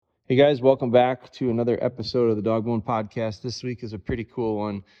Hey guys, welcome back to another episode of the Dog Bone Podcast. This week is a pretty cool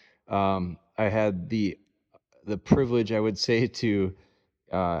one. I had the privilege, I would say, to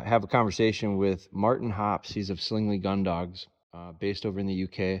have a conversation with Martin Hops. He's of Slingley GunDogs, based over in the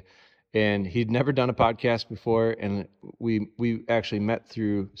UK, and he'd never done a podcast before. And we actually met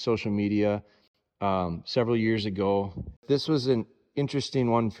through social media several years ago. This was an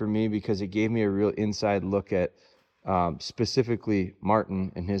interesting one for me because it gave me a real inside look at specifically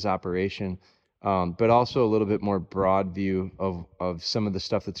Martin and his operation, but also a little bit more broad view of some of the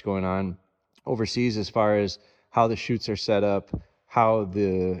stuff that's going on overseas as far as how the shoots are set up, how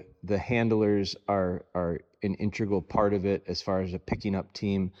the handlers are an integral part of it as far as a picking up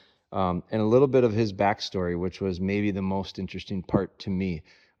team, and a little bit of his backstory, which was maybe the most interesting part to me.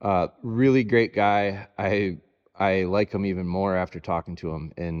 Really great guy. I like him even more after talking to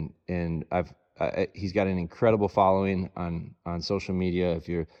him, and he's got an incredible following on social media. If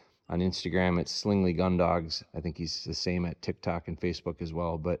you're on Instagram, it's Slingley GunDogs. I think he's the same at TikTok and Facebook as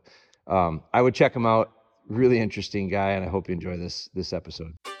well. But I would check him out. Really interesting guy, and I hope you enjoy this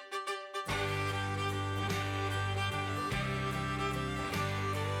episode.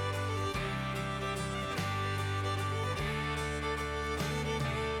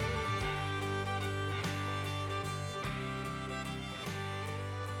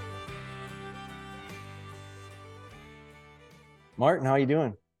 Martin, how you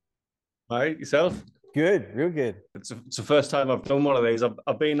doing? All right, yourself? Good, real good. It's the first time I've done one of these.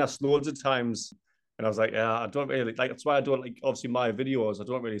 I've been asked loads of times, and I was like, yeah, I don't really like. That's why I don't like obviously my videos. I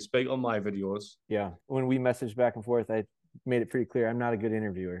don't really speak on my videos. Yeah, when we messaged back and forth, I made it pretty clear I'm not a good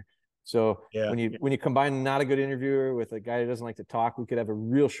interviewer. So when you combine not a good interviewer with a guy who doesn't like to talk, we could have a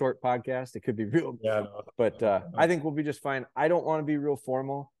real short podcast. It could be real, but I think we'll be just fine. I don't want to be real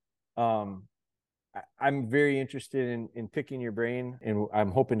formal. I'm very interested in picking your brain, and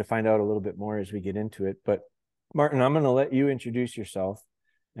I'm hoping to find out a little bit more as we get into it. But Martin, I'm going to let you introduce yourself,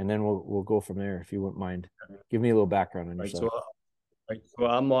 and then we'll go from there, if you wouldn't mind. Give me a little background on yourself. So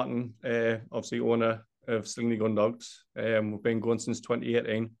I'm Martin, obviously owner of Slingley GunDogs. We've been going since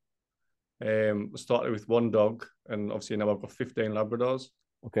 2018. We started with one dog, and obviously now I've got 15 Labradors.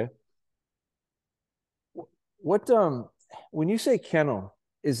 Okay. What when you say kennel,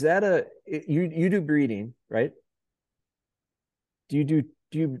 is that you do breeding, right? Do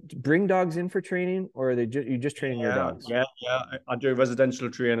you bring dogs in for training, or are you just training your dogs? Yeah. I do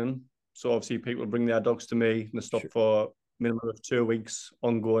residential training. So obviously people bring their dogs to me and they stop for a minimum of 2 weeks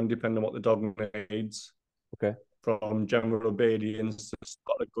ongoing, depending on what the dog needs. Okay. From general obedience to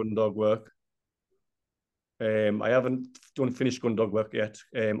Scottish gun dog work. I haven't done finished gun dog work yet.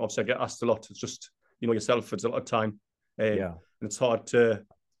 Obviously I get asked a lot. It's just, yourself, it's a lot of time. And it's hard to,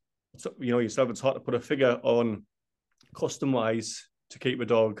 it's hard to put a figure on custom wise to keep a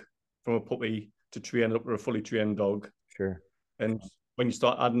dog from a puppy to train up to a fully trained dog. Sure. And when you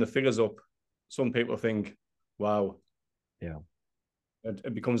start adding the figures up, some people think, wow. Yeah.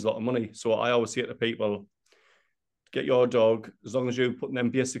 It becomes a lot of money. So I always say to people, get your dog, as long as you put them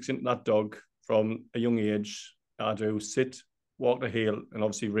basics into that dog from a young age. I do sit, walk the heel, and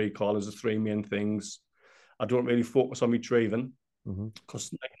obviously recall is the three main things. I don't really focus on retrieving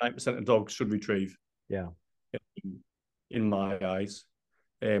because 99% of dogs should retrieve. Yeah. In my eyes.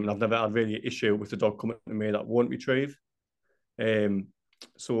 And I've never had really an issue with the dog coming to me that won't retrieve.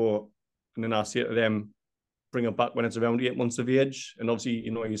 So, and then I say to them, bring it back when it's around 8 months of age. And obviously,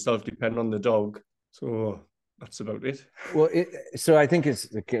 yourself depend on the dog. So that's about it. Well, so I think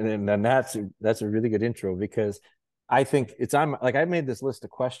and that's a really good intro, because I think it's on, like, I made this list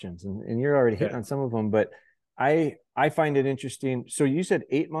of questions and you're already hitting on some of them, but I find it interesting. So you said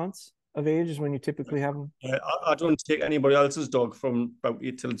 8 months of age is when you typically have them? Yeah, I don't take anybody else's dog from about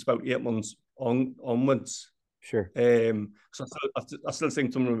 8 till it's about 8 months onwards. Sure. So I still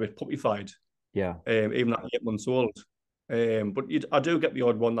think some of them a bit puppyified. Yeah. Even at 8 months old. But I do get the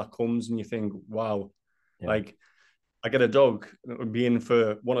odd one that comes and you think, wow, like I get a dog that would be in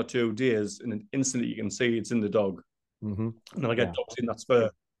for 1 or 2 days and then instantly you can see it's in the dog. And then I get dogs in that's for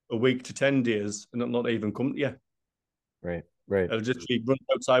a week to 10 days and not even come to you. Right. I'll just run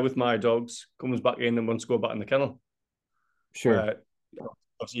outside with my dogs, comes back in and wants to go back in the kennel. Sure.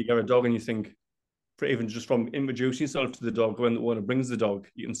 Obviously, you get a dog and you think, even just from introducing yourself to the dog, when the owner brings the dog,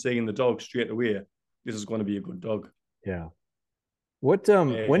 you can see in the dog straight away, this is going to be a good dog. Yeah. What?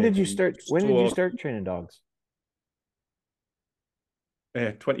 When did you start? When did you start training dogs?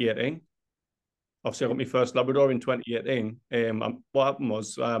 2018. Obviously, I got my first Labrador in 2018. What happened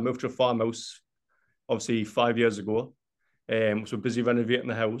was I moved to a farmhouse, obviously 5 years ago. So busy renovating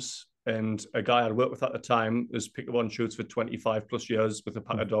the house, and a guy I'd worked with at the time was picked up on shoots for 25 plus years with a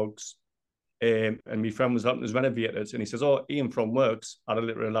pack of dogs. And my friend was helping us renovate it, and he says, "Oh, Ian from Works had a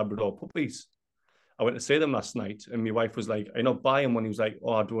litter of Labrador puppies. I went to see them last night," and my wife was like, "Are you not buying one?" He was like,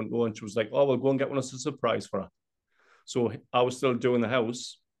 "Oh, I don't know," and she was like, "Oh, we'll go and get one as a surprise for her." So I was still doing the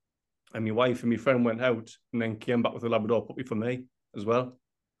house, and my wife and my friend went out, and then came back with a Labrador puppy for me as well.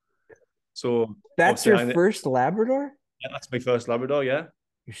 So that's your first Labrador? Yeah, that's my first Labrador. Yeah,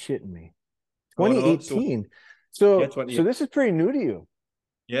 you're shitting me. Oh, no. 2018. So Yeah, this is pretty new to you.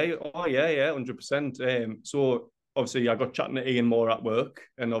 Yeah. Oh, yeah. 100%. So obviously, I got chatting to Ian more at work,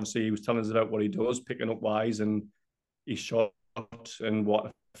 and obviously, he was telling us about what he does, picking up wise, and he shot and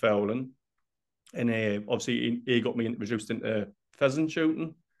water fouling. And obviously, he got me introduced into pheasant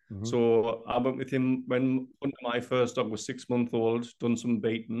shooting. Mm-hmm. So I went with him when my first dog was 6 months old, done some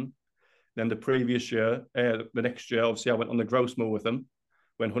beating. Then the previous year, the next year, obviously, I went on the grouse moor with him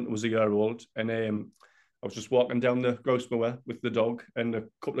when Hunter was a year old. And I was just walking down the grouse moor with the dog and a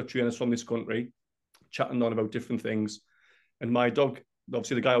couple of trainers from this country, chatting on about different things. And my dog,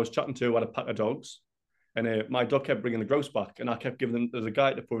 obviously, the guy I was chatting to had a pack of dogs. And my dog kept bringing the grouse back, and I kept giving them to the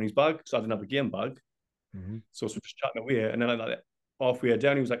guy to put in his bag because I didn't have a game bag. Mm-hmm. So we were just chatting away. And then halfway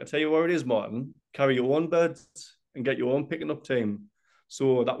down, he was like, "I tell you where it is, Martin. Carry your own birds and get your own picking up team."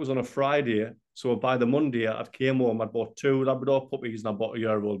 So that was on a Friday. So by the Monday, I came home, I bought 2 Labrador puppies, and I bought a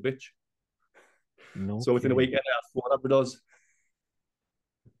year-old bitch. So within a weekend, I had 4 Labradors.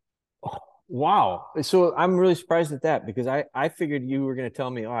 Oh, wow. So I'm really surprised at that, because I figured you were going to tell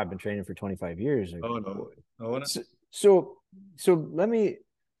me, "Oh, I've been training for 25 years. Oh, no. So let me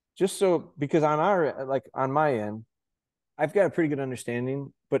because on my end, I've got a pretty good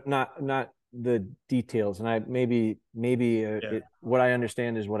understanding, but not the details. And what I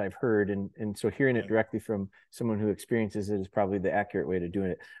understand is what I've heard. And so hearing it directly from someone who experiences it is probably the accurate way to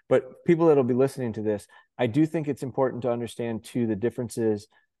doing it. But people that'll be listening to this, I do think it's important to understand too, the differences,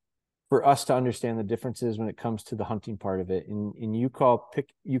 for us to understand the differences when it comes to the hunting part of it. And you call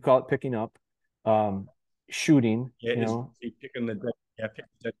it picking up, shooting, picking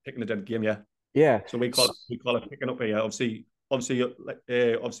the dead game. Yeah. So we call it picking up here. Obviously,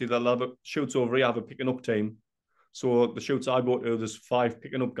 the level shoots over here have a picking up team. So the shoots I go to, there's 5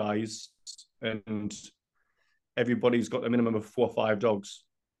 picking up guys, and everybody's got a minimum of 4 or 5 dogs.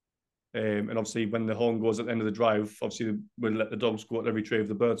 And obviously, when the horn goes at the end of the drive, obviously we'll let the dogs go out and retrieve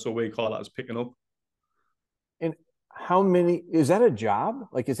the bird. So we call that as picking up. And how many is that a job?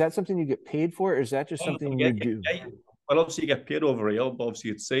 Like, is that something you get paid for, or is that just something you do? Well, obviously, you get paid over here, but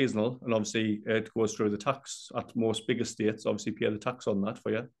obviously it's seasonal, and obviously it goes through the tax at most bigger states. Obviously, pay the tax on that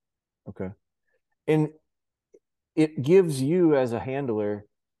for you. Okay. And it gives you as a handler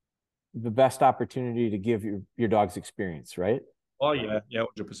the best opportunity to give your dog's experience, right? Oh yeah,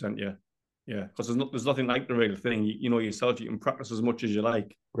 100%, yeah. Because there's nothing like the real thing. You know yourself, you can practice as much as you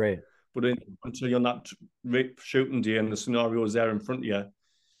like, right? But until you're not shooting day and the scenario is there in front of you, and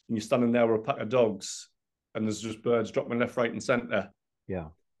you're standing there with a pack of dogs, and there's just birds dropping left, right, and centre. Yeah.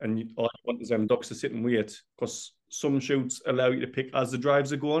 And all you want is them dogs to sit and wait, because some shoots allow you to pick as the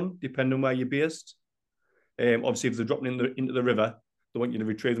drives are going, depending on where you're based. Obviously, if they're dropping into the river, they want you to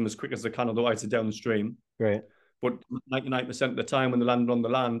retrieve them as quick as they can, otherwise they're downstream. Right. But 99% of the time when they land on the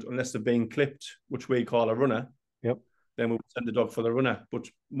land, unless they're being clipped, which we call a runner, then we'll send the dog for the runner. But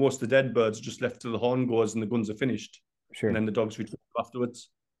most of the dead birds are just left till the horn goes and the guns are finished. Sure. And then the dogs retrieve afterwards.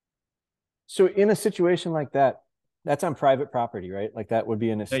 So in a situation like that, that's on private property, right? Like that would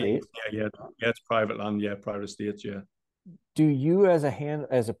be an estate? Yeah, it's private land, private estates, yeah. Do you as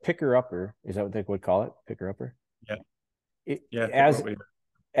a picker-upper, is that what they would call it? Picker-upper? Yeah.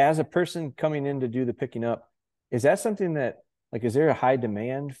 As a person coming in to do the picking up, is that something that, like, is there a high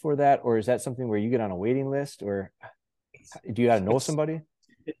demand for that? Or is that something where you get on a waiting list? Or do you got to know somebody?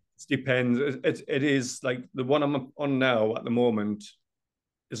 It depends. It is like the one I'm on now at the moment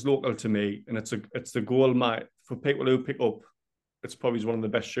is local to me, and it's the goal for people who pick up. It's probably one of the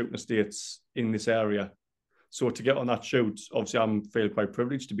best shooting estates in this area. So to get on that shoot, obviously I'm feeling quite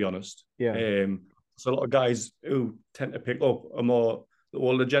privileged, to be honest. Yeah. So a lot of guys who tend to pick up are more the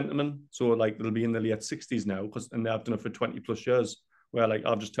older gentlemen. So like they'll be in their late 60s now, and they've done it for 20 plus years. Where like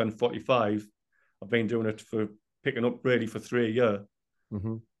I've just turned 45. I've been doing it for picking up really for 3 years.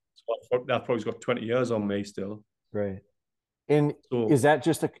 Mm-hmm. So that probably got 20 years on me still. Right. And so, is that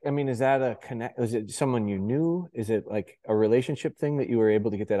just is that a connect? Is it someone you knew? Is it like a relationship thing that you were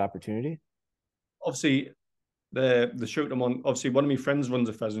able to get that opportunity? Obviously, the shoot I'm on, obviously one of my friends runs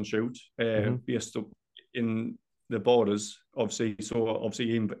a pheasant shoot based up in the borders, obviously. So obviously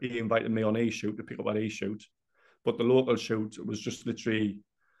he invited me on a shoot to pick up at a shoot. But the local shoot was just literally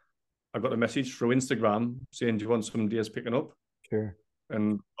I got a message through Instagram saying, "Do you want some deers picking up?" Sure.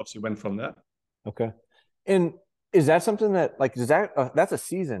 And obviously went from there. Okay. And is that something that like that's a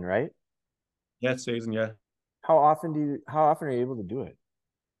season, right? Yeah, season, yeah. How often are you able to do it?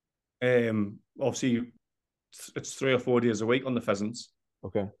 Obviously it's 3 or 4 days a week on the pheasants.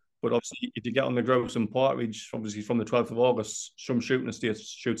 Okay. But obviously, if you get on the grouse and partridge, obviously from the 12th of August, some shooting estates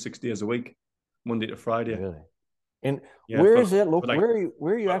shoot 6 days a week, Monday to Friday. Really? And Yeah, where is it like,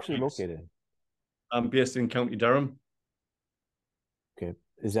 where are you actually located? I'm based in County Durham. Okay.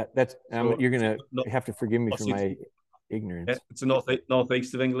 Is that's So you're gonna not, have to forgive me for my ignorance. it's the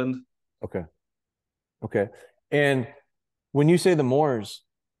northeast of England. Okay. Okay. And when you say the moors,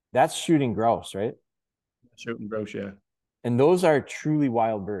 that's shooting grouse, right? Shooting grouse, yeah. And those are truly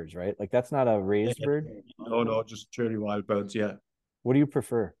wild birds, right? Like that's not a raised bird. No, just truly wild birds, yeah. What do you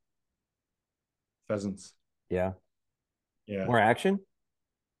prefer? Pheasants. Yeah. Yeah. More action?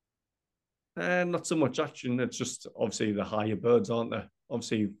 And not so much action. It's just obviously the higher birds, aren't they?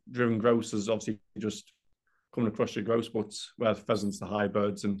 Obviously, driven grouse is obviously just coming across your grouse butts, where pheasants the high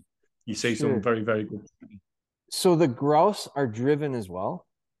birds, and you see some very, very good. So the grouse are driven as well?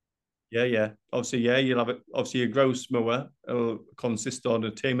 Yeah, yeah. Obviously, yeah, you'll have it. Obviously, a grouse mower will consist on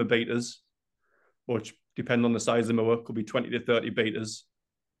a team of beaters, which depend on the size of the mower, could be 20 to 30 beaters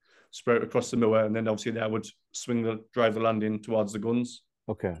spread across the mower, and then obviously they would drive the land in towards the guns.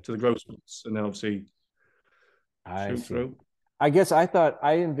 Okay. To the grouse butts, and then obviously shoot through. I guess I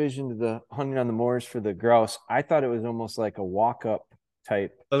envisioned the hunting on the moors for the grouse. I thought it was almost like a walk-up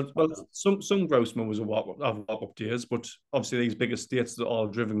type. Well, some grouse mowers are walk-up deers, but obviously these bigger estates are all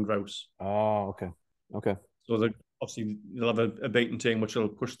driven grouse. Oh, okay. Okay. So obviously you'll have a baiting team which will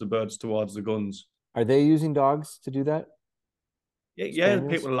push the birds towards the guns. Are they using dogs to do that? Yeah,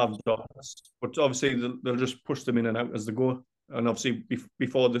 people love dogs, but obviously they'll just push them in and out as they go. And obviously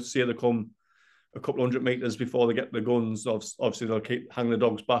before they come a couple 100 meters before they get the guns, obviously they'll hang the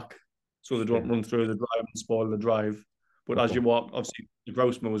dogs back so they don't run through the drive and spoil the drive. But as you walk, obviously the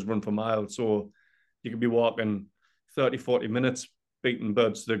grouse mowers run for miles, so you could be walking 30, 40 minutes beating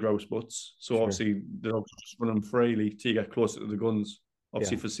birds to the grouse butts. So obviously the dogs just run them freely till you get closer to the guns,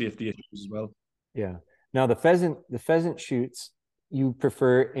 obviously for safety issues as well. Yeah. Now the pheasant shoots you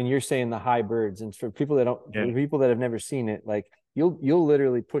prefer, and you're saying the high birds. And for people that have never seen it, like you'll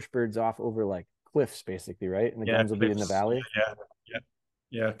literally push birds off over like cliffs basically, right? And the guns will be in the valley.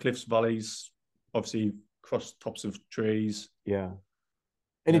 Yeah, cliffs, valleys, obviously across tops of trees. Yeah.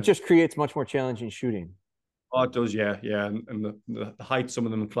 And it just creates much more challenging shooting. Oh, it does, yeah. And the height some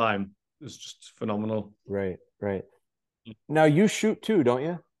of them climb is just phenomenal. Right. Now you shoot too, don't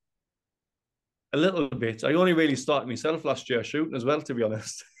you? A little bit. I only really started myself last year shooting as well, to be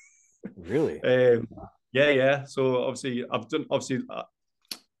honest. Really? Yeah. So obviously I've done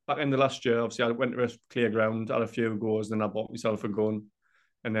back in the last year, obviously I went to a clear ground, had a few goes, then I bought myself a gun,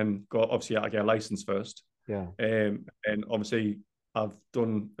 and then obviously I get a license first. Yeah. And obviously I've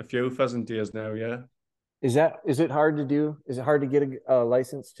done a few pheasant deers now. Yeah. Is it hard to do? Is it hard to get a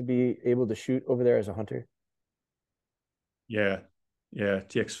license to be able to shoot over there as a hunter? Yeah.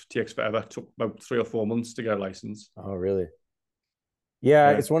 Takes forever. It took about 3 or 4 months to get a license. Oh, really?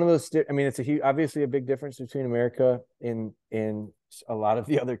 Yeah, it's one of those. I mean, it's obviously a big difference between America and a lot of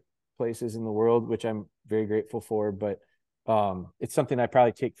the other places in the world, which I'm very grateful for. But it's something I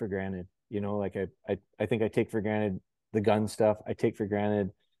probably take for granted. You know, like I think I take for granted the gun stuff. I take for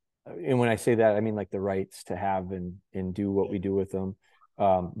granted, and when I say that, I mean like the rights to have and do what we do with them.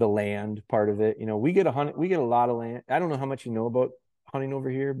 The land part of it. You know, we get a lot of land. I don't know how much you know about hunting over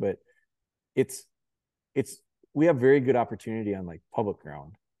here, but it's we have very good opportunity on like public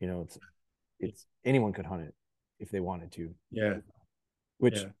ground. You know, it's anyone could hunt it if they wanted to. Yeah.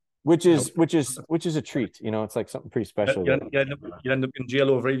 Which is a treat. You know, it's like something pretty special. You end up in jail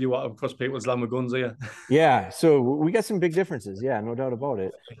over it if you want to cross people's land with guns, are you? Yeah. So we got some big differences. Yeah, no doubt about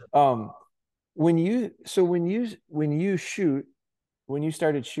it. When you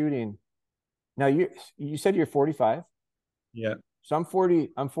started shooting, now you said you're 45. Yeah. So I'm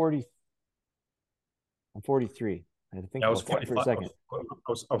 40. I'm 43. I think I was 45 for a second.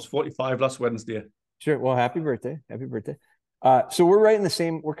 I was 45 last Wednesday. Sure. Well, happy birthday. So we're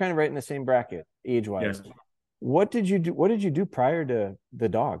kind of right in the same bracket age-wise. Yeah. What did you do prior to the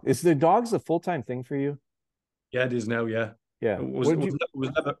dog? Is the dogs a full-time thing for you? Yeah, it is now. Yeah. Yeah.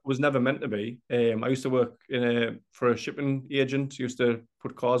 It was never meant to be. I used to work for a shipping agent. Used to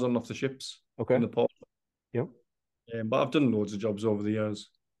put cars on off the ships. Okay. In the port. Yep. But I've done loads of jobs over the years.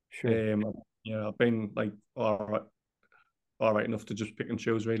 Sure. Yeah, I've been like all right enough to just pick and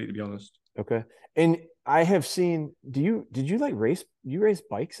choose, really, to be honest. Okay. And I have seen. Did you like race? You race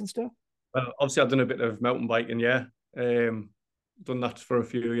bikes and stuff? Well, obviously I've done a bit of mountain biking, yeah. Done that for a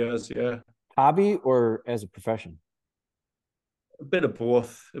few years, yeah. Hobby or as a profession? A bit of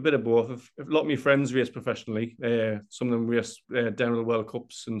both. A bit of both. A lot of my friends race professionally. Some of them race down the World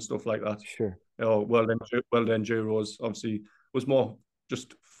Cups and stuff like that. Sure. Or World Enduros. Obviously, was more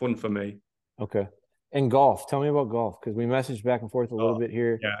just fun for me. Okay. And golf. Tell me about golf because we messaged back and forth a little bit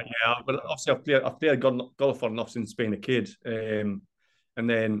here. Yeah. But obviously, I've played golf on and off since being a kid. And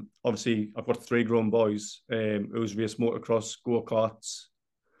then obviously I've got 3 grown boys who's raced motocross, go-karts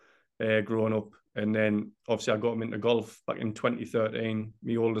growing up. And then obviously I got them into golf back in 2013,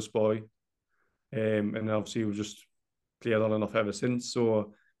 my oldest boy. And obviously we've just played on and off ever since.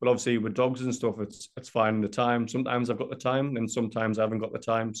 So, but obviously with dogs and stuff, it's finding the time. Sometimes I've got the time and sometimes I haven't got the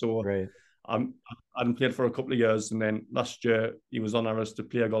time. So right. I hadn't played for a couple of years. And then last year he was on ours to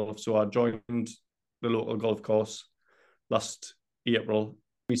play golf. So I joined the local golf course last April.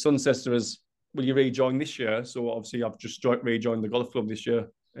 My son says to us, will you rejoin this year? So obviously I've just rejoined the golf club this year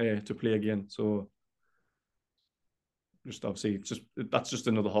to play again. So just obviously that's just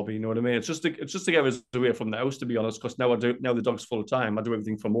another hobby, you know what I mean? It's just to get us away from the house, to be honest, because now the dog's full time. I do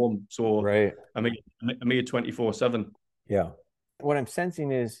everything from home. So right. I'm here 24/7. Yeah. What I'm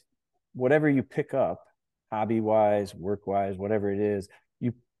sensing is whatever you pick up, hobby wise, work wise, whatever it is,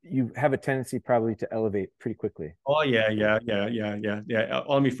 you have a tendency probably to elevate pretty quickly. Oh yeah.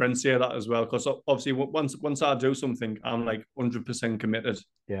 All my friends say that as well, because obviously once I do something, I'm like 100% committed.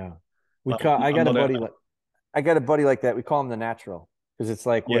 Yeah. I got a buddy like that. We call him the natural because it's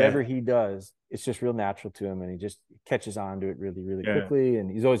like whatever he does, it's just real natural to him, and he just catches on to it really, really quickly, and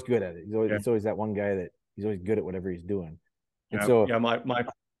he's always good at it. He's always that one guy that he's always good at whatever he's doing. And so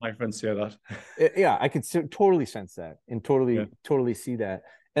my friends say that. Yeah, I could totally sense that and totally see that.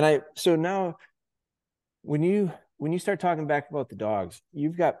 And so now when you start talking back about the dogs,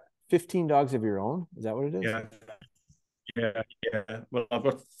 you've got 15 dogs of your own. Is that what it is? Yeah. Well, I've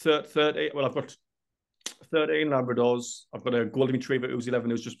got 30. Well, I've got 13 Labradors. I've got a golden retriever who's 11,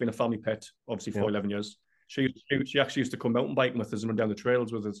 who's just been a family pet, obviously for 11 years. She actually used to come mountain biking with us and run down the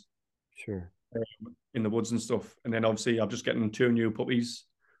trails with us. Sure. In the woods and stuff. And then obviously I'm just getting 2 new puppies,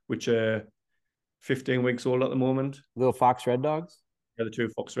 which are 15 weeks old at the moment. Little fox red dogs? Yeah, the 2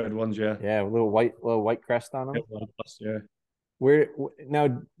 fox red ones, yeah. Yeah, little white crest on them. Yeah. Where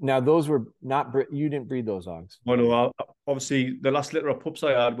now those were not you didn't breed those dogs. Oh no, obviously the last litter of pups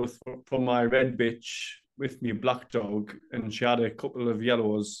I had was from my red bitch with me black dog, and she had a couple of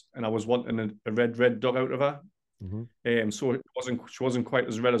yellows, and I was wanting a red dog out of her. Mm-hmm. So she wasn't quite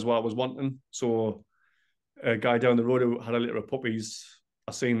as red as what I was wanting. So a guy down the road who had a litter of puppies,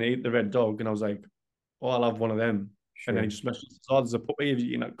 I seen they eat the red dog, and I was like, oh, I'll have one of them. Sure. And then he just messaged, oh, there's a puppy, if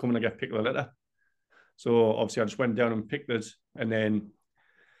you're not coming to get picked the litter. So obviously I just went down and picked it, and then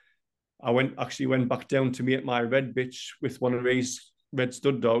I went back down to meet my red bitch with one of these red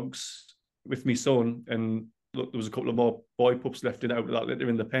stud dogs with my son, and look, there was a couple of more boy pups left out of that litter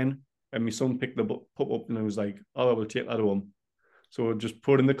in the pen, and my son picked the pup up and I was like, oh, I will take that home. So I just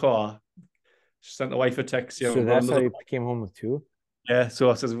put it in the car, sent the wife a text. So that's how you came home with 2? Yeah, so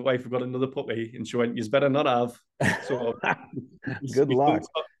I says, wife, we've got another puppy, and she went, you better not have. So good luck.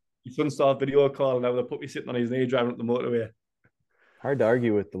 His son started video call, and now the puppy sitting on his knee driving up the motorway. Hard to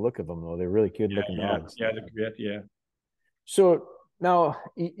argue with the look of them, though. They're really cute looking dogs. Yeah, they're great, yeah. So now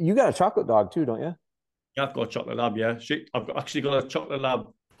you got a chocolate dog too, don't you? Yeah, I've got a chocolate lab, yeah. I've actually got a chocolate lab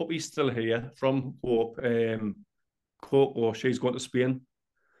puppy still here from Hope. Coco, she's going to Spain.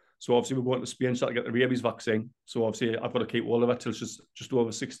 So obviously we're going to Spain to get the rabies vaccine. So obviously I've got to keep all of her till she's just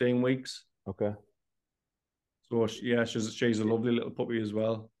over 16 weeks. Okay. So she's a lovely little puppy as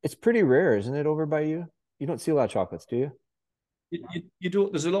well. It's pretty rare, isn't it, over by you? You don't see a lot of chocolates, do you? You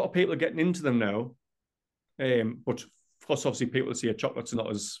don't. There's a lot of people getting into them now. But of course, obviously people see a chocolate's not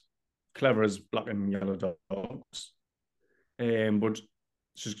as clever as black and yellow dogs. But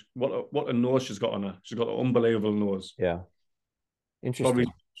she's what a nose she's got on her. She's got an unbelievable nose. Yeah. Interesting.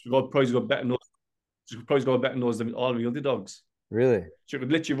 She's probably got better nose. She's probably got a better nose than all the other dogs. Really? She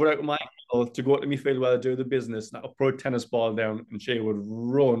could literally run out of my field to go to my field where I do the business, and I would throw a tennis ball down, and she would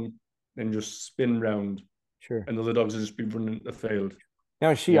run and just spin round. Sure. And the other dogs would just be running the field.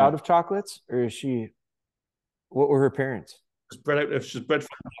 Now, is she out of chocolates, or is she? What were her parents? She's bred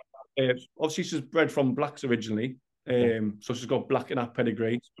from, obviously she's bred from blacks originally. So she's got black in her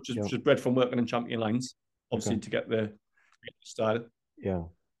pedigree. She's bred from working in champion lines, obviously to get the style. Yeah.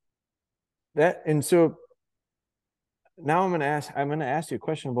 And so now I'm going to ask you a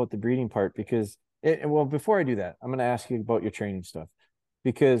question about the breeding part because before I do that, I'm going to ask you about your training stuff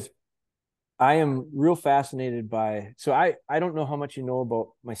because I am real fascinated by, so I don't know how much you know about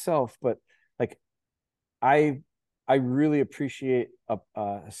myself, but like I really appreciate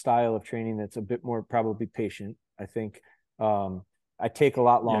a style of training that's a bit more probably patient. I think I take a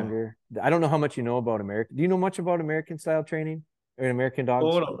lot longer. I don't know how much you know about American. Do you know much about American style training or American dogs?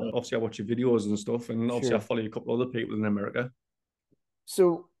 Oh, no. Obviously, I watch your videos and stuff, and obviously, I follow a couple other people in America.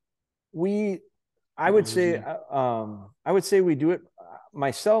 So I would say we do it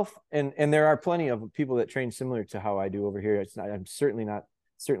myself, and there are plenty of people that train similar to how I do over here. I'm certainly not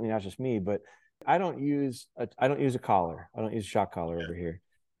just me, but I don't use a collar. I don't use a shock collar over here.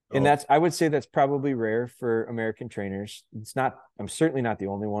 And I would say that's probably rare for American trainers. I'm certainly not the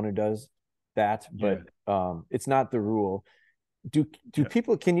only one who does that, but it's not the rule. Do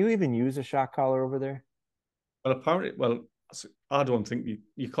people, can you even use a shock collar over there? Well, apparently, I don't think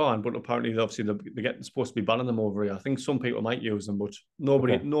you can, but apparently, obviously, they're supposed to be banning them over here. I think some people might use them, but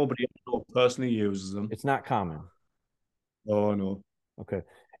nobody personally uses them. It's not common. Oh, no. Okay.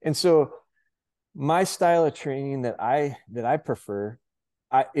 And so my style of training that I prefer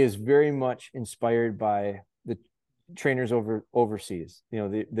is very much inspired by the trainers overseas,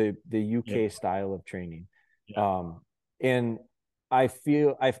 the UK style of training. And I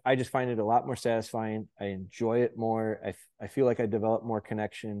feel I just find it a lot more satisfying. I enjoy it more. I feel like I develop more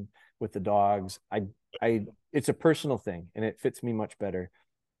connection with the dogs. It's a personal thing and it fits me much better.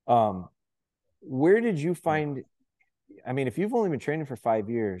 Where did you find, I mean, if you've only been training for 5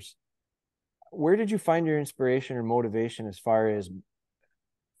 years, where did you find your inspiration or motivation as far as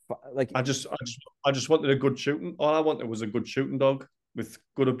like I just wanted a good shooting. All I wanted was a good shooting dog with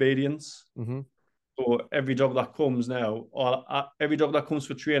good obedience. Mm-hmm. So every dog that comes now, every dog that comes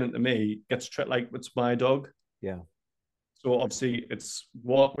for training to me gets treated like it's my dog. Yeah. So obviously it's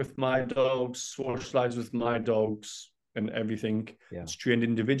walk with my dogs, socialize with my dogs, and everything. Yeah. It's trained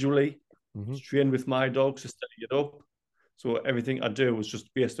individually. Mm-hmm. It's trained with my dogs to steady it up. So everything I do is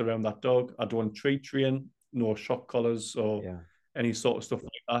just based around that dog. I don't treat train, no shock collars or any sort of stuff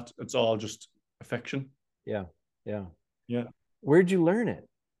like that. It's all just affection. Yeah. Yeah. Yeah. Where'd you learn it?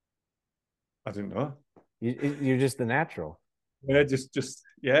 I don't know. You're just the natural. Yeah, just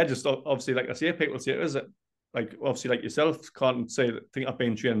obviously, like I say, people say, is it like obviously like yourself can't say that think I've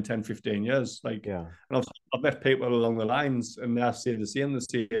been training 10, 15 years. Like, yeah. And I've met people along the lines and they say the same. They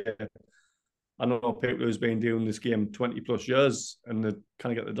say, I know people who's been doing this game 20 plus years and they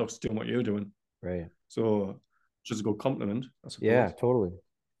kind of get the dogs doing what you're doing. Right. So just a good compliment, I suppose. Yeah, totally.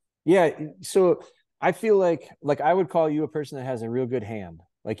 Yeah. So I feel like I would call you a person that has a real good hand.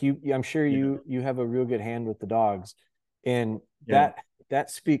 Like I'm sure you have a real good hand with the dogs, and that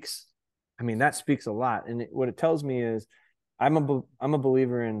speaks. I mean, that speaks a lot. And what it tells me is, I'm a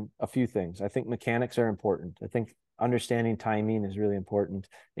believer in a few things. I think mechanics are important. I think understanding timing is really important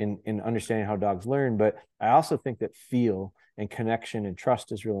in understanding how dogs learn. But I also think that feel and connection and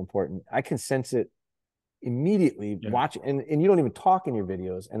trust is real important. I can sense it immediately. Watch and you don't even talk in your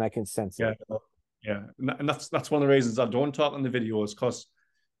videos, and I can sense it. Yeah, and that's one of the reasons I don't talk in the videos, because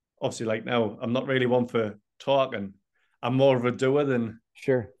obviously, like now, I'm not really one for talking. I'm more of a doer than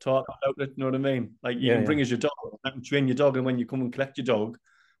talk about it. You know what I mean? Like you can bring us your dog, I can train your dog, and when you come and collect your dog,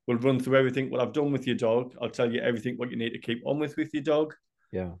 we'll run through everything what I've done with your dog. I'll tell you everything what you need to keep on with your dog.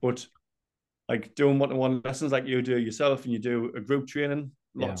 Yeah. But like doing one-to-one lessons like you do yourself, and you do a group training,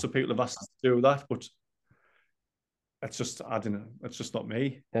 lots of people have asked us to do that, but it's just, I don't know, it's just not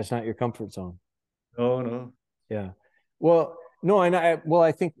me. That's not your comfort zone. No. Yeah. Well, no, and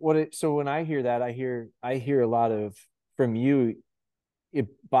I think so when I hear that, I hear a lot of from you,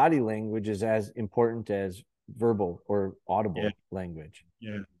 body language is as important as verbal or audible language.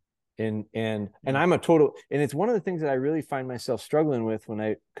 Yeah. And I'm a total, and it's one of the things that I really find myself struggling with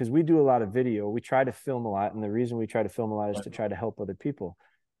because we do a lot of video, we try to film a lot. And the reason we try to film a lot is to try to help other people.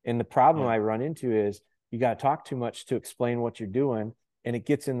 And the problem I run into is you got to talk too much to explain what you're doing, and it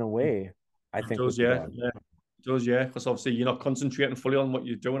gets in the way, I think. It does, because obviously you're not concentrating fully on what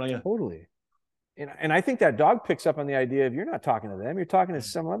you're doing, are you? Totally. And I think that dog picks up on the idea of you're not talking to them, you're talking to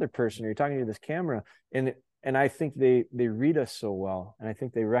some other person, or you're talking to this camera. And I think they read us so well, and I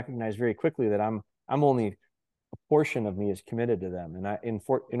think they recognize very quickly that I'm only a portion of me is committed to them, and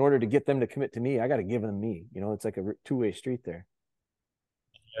in order to get them to commit to me, I got to give them me. It's like a two-way street there.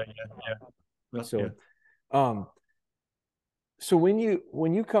 Yeah. So when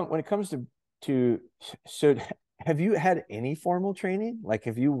it comes to so have you had any formal training? Like,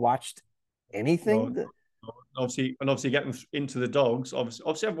 have you watched anything? No. Obviously getting into the dogs,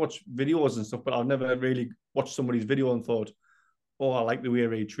 obviously I've watched videos and stuff, but I've never really watched somebody's video and thought, oh, I like the way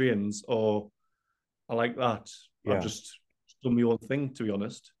he trains, or I like that. I've just done my own thing, to be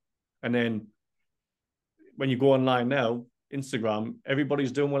honest. And then when you go online now, Instagram,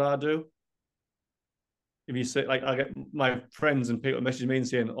 everybody's doing what I do. If you say, like, I get my friends and people message me and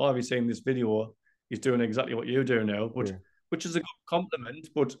saying, "Oh, have you seen this video? He's doing exactly what you do now," which is a good compliment.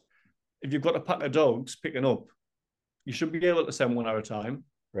 But if you've got a pack of dogs picking up, you should be able to send one at a time,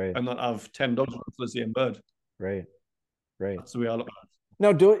 right, and not have 10 dogs for the same bird. right. That's the way I look at it.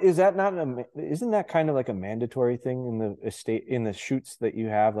 Now, isn't that kind of like a mandatory thing in the estate, in the shoots that you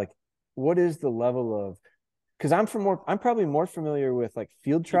have? Like, what is the level of? Because I'm probably more familiar with like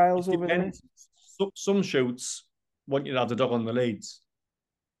field trials over there. Some shoots want you to have the dog on the leads.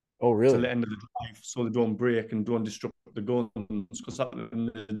 Oh, really? Till the end of the drive, so they don't break and don't disrupt the guns. Because at the end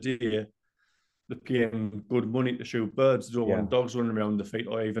of the day, they're paying good money to shoot birds. They don't want dogs running around the feet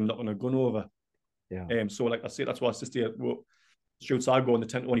or even knocking a gun over. Yeah. So like I say, that's why I say shoots I go on, they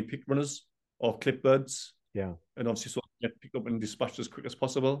tend to only pick runners or clip birds. Yeah. And obviously, so get picked up and dispatched as quick as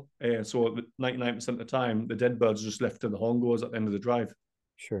possible. So 99% of the time, the dead birds are just left to the horn goers at the end of the drive.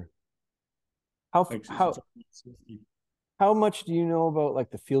 Sure. How much do you know about like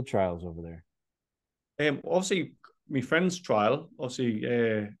the field trials over there? Obviously, my friend's trial,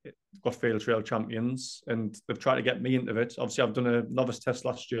 obviously, got field trail champions, and they've tried to get me into it. Obviously, I've done a novice test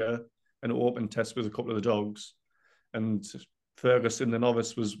last year and an open test with a couple of the dogs, and Fergus in the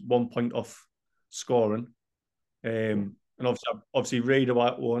novice was 1 point off scoring. And obviously, Reed, who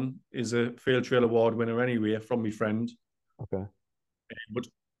I own, is a field trail award winner anyway from my friend. Okay. But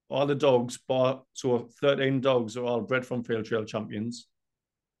all the dogs, so 13 dogs are all bred from field trail champions.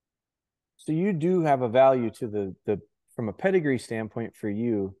 So you do have a value to the from a pedigree standpoint for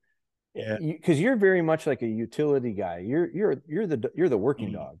you, because you're very much like a utility guy. You're the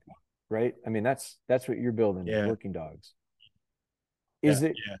working dog, right? I mean, that's what you're building, working dogs. Is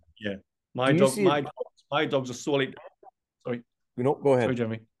it? Yeah. My dogs are solely. Sorry. No, go ahead. Sorry,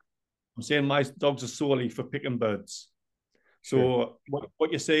 Jeremy. I'm saying my dogs are solely for picking birds. So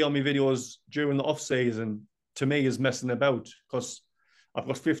what you see on my videos during the off season, to me, is messing about, because I've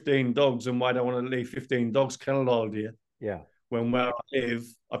got 15 dogs, and why do I want to leave 15 dogs kennelled all day? Yeah. When where I live,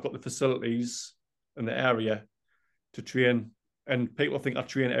 I've got the facilities in the area to train, and people think I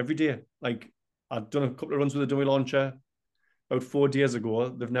train every day. Like, I've done a couple of runs with a dummy launcher about 4 days ago.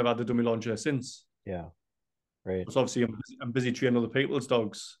 They've never had the dummy launcher since. Yeah. Right. So obviously I'm busy training other people's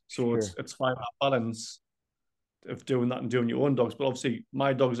dogs. So it's finding that balance of doing that and doing your own dogs. But obviously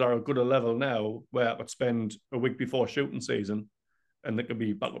my dogs are a good level now where I could spend a week before shooting season and they could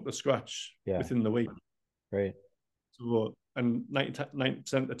be back up to scratch within the week. Right. So, and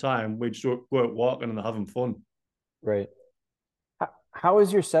 90% of the time we just go out walking and having fun. Right. How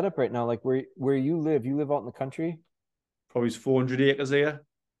is your setup right now? Like where you live out in the country? Probably 400 acres here.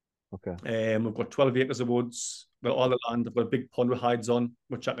 Okay. We've got 12 acres of woods. We've got all the land. I've got a big pond with hides on,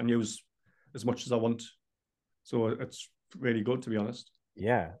 which I can use as much as I want. So it's really good, to be honest.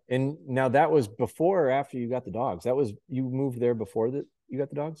 Yeah. And now that was before or after you got the dogs? You moved there before that you got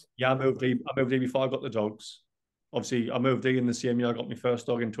the dogs? Yeah, I moved here before I got the dogs. Obviously, I moved here in the same year I got my first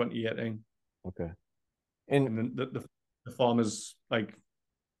dog in 2018. Okay. And the farmer's like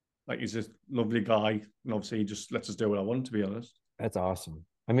he's a lovely guy, and obviously he just lets us do what I want, to be honest. That's awesome.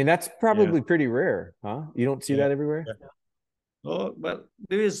 I mean, that's probably pretty rare, huh? You don't see that everywhere? Yeah. Oh, well,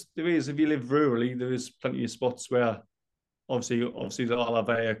 there is. If you live rurally, there is plenty of spots where obviously they all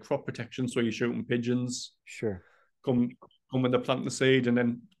have crop protection, so you're shooting pigeons. Sure. Come when they plant the seed, and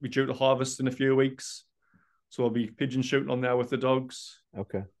then we due to harvest in a few weeks. So I'll be pigeon shooting on there with the dogs.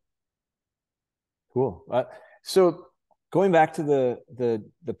 Okay. Cool. So going back to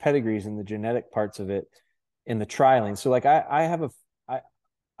the pedigrees and the genetic parts of it and the trialing. So like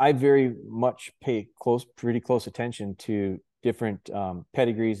I very much pay pretty close attention to different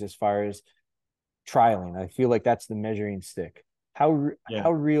pedigrees as far as trialing. I feel like that's the measuring stick. How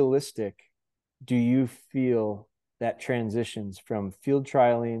realistic do you feel that transitions from field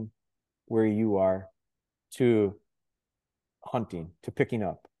trialing where you are to hunting, to picking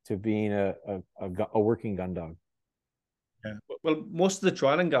up, to being a working gun dog? Yeah. Well, most of the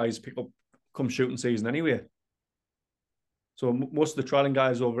trialing guys pick up come shooting season anyway. So most of the trialing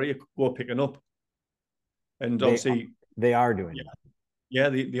guys over here go picking up. And obviously they are doing it. Yeah,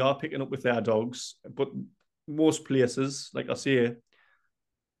 they are picking up with their dogs. But most places, like I say,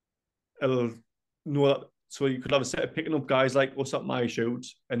 it'll know that. So you could have a set of picking up guys like us at my shoot,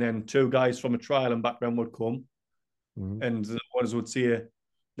 and then 2 guys from a trial and background would come. Mm-hmm. And the ones would say,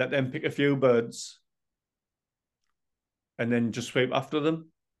 let them pick a few birds and then just sweep after them.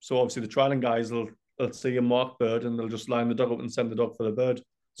 So obviously the trialing guys will see a marked bird and they'll just line the dog up and send the dog for the bird.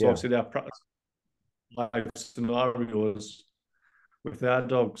 So obviously they're practicing live scenarios with their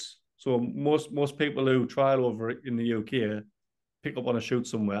dogs. So most people who trial over it in the UK pick up on a shoot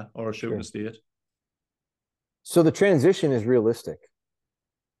somewhere or a shoot in the state. So the transition is realistic.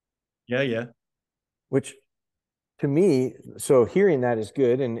 Yeah. Which to me, so hearing that is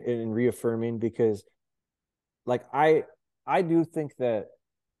good and reaffirming, because like I do think that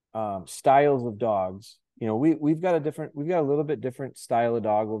styles of dogs, we've got a little bit different style of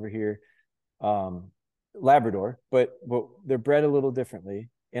dog over here, Labrador, but they're bred a little differently.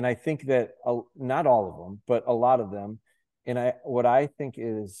 And I think that not all of them, but a lot of them. And what I think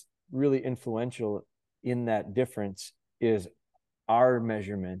is really influential in that difference is our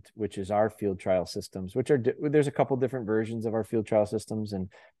measurement, which is our field trial systems, which there's a couple different versions of our field trial systems. And,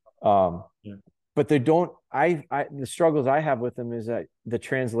 but they don't, the struggles I have with them is that the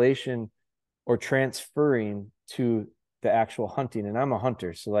translation or transferring to the actual hunting. And I'm a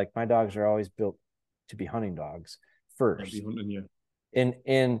hunter. So like my dogs are always built to be hunting dogs first.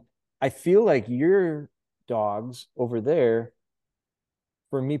 And I feel like your dogs over there,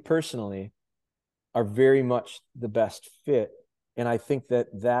 for me personally, are very much the best fit. And I think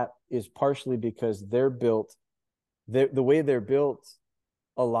that is partially because they're built, the way they're built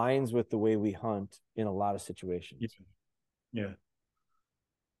aligns with the way we hunt in a lot of situations. Yeah.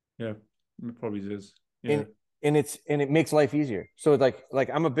 It probably is. Yeah. And it makes life easier. So like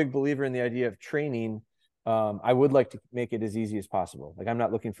I'm a big believer in the idea of training. I would like to make it as easy as possible. Like I'm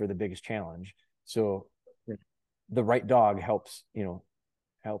not looking for the biggest challenge. So the right dog helps.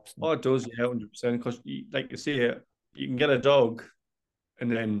 Oh, it does, yeah, 100%. Because, like you see here, you can get a dog, and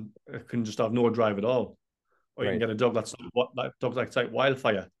then it can just have no drive at all, or you can get a dog that's like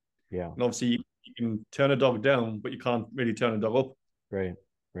wildfire. Yeah, and obviously you can turn a dog down, but you can't really turn a dog up.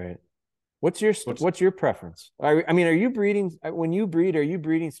 Right. What's your preference? I mean, are you breeding when you breed? Are you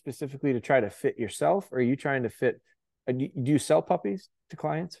breeding specifically to try to fit yourself, or are you trying to fit? Do you sell puppies to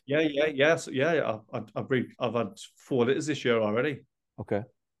clients? Yes. I breed. I've had 4 litters this year already. Okay.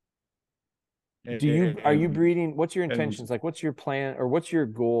 Are you breeding? What's your intentions? Like, what's your plan, or what's your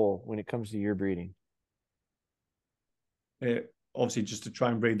goal when it comes to your breeding? Obviously, just to try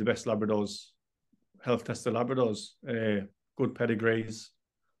and breed the best Labradors, health tested Labradors, good pedigrees,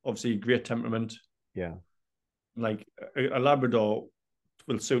 obviously great temperament. Yeah. Like a Labrador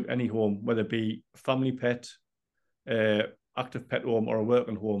will suit any home, whether it be family pet, active pet home, or a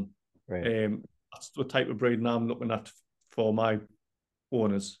working home. Right. That's the type of breeding I'm looking at for my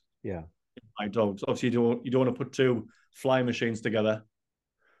owners. Yeah. My dogs. Obviously, you don't want to put 2 fly machines together,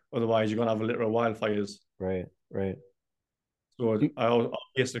 otherwise you're gonna have a litter of wildfires. Right. So I'll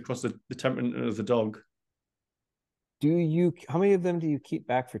base it across the temperament of the dog. How many of them do you keep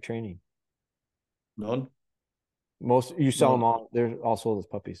back for training? None. Most you sell them all. They're all sold as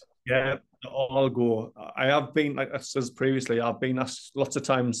puppies. Yeah, all go. I have been, like I said previously, I've been asked lots of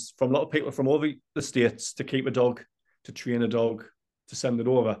times from a lot of people from over the States to keep a dog, to train a dog, to send it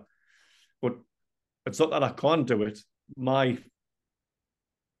over. But it's not that I can't do it. My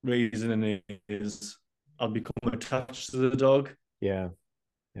reasoning is I'll become attached to the dog. Yeah.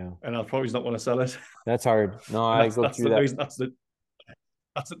 And I'll probably not want to sell it. That's hard. No, I go through that. Reason, that's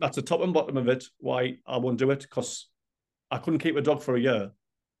the top and bottom of it. Why I won't do it, because I couldn't keep a dog for a year,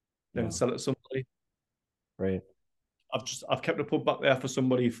 then sell it to somebody. Right. I've kept a pup back there for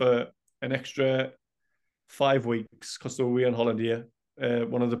somebody for an extra 5 weeks because they were away on holiday.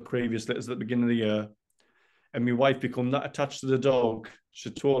 One of the previous litters at the beginning of the year, and my wife became that attached to the dog. She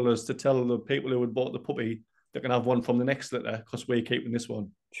told us to tell the people who had bought the puppy they can have one from the next litter because we're keeping this one.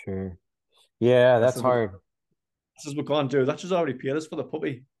 Sure. Yeah, that's hard. This is we can't do. That's just already paid us for the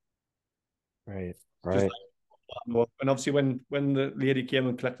puppy. Right. And obviously, when the lady came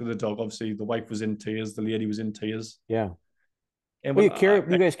and collected the dog, obviously the wife was in tears, the lady was in tears. Yeah. And you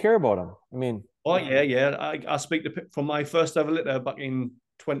guys care about them. I mean. Oh yeah. I speak from my first ever litter back in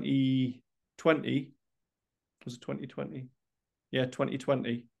 2020. Was it 2020? Yeah,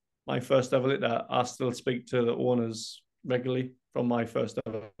 2020. My first ever litter. I still speak to the owners regularly from my first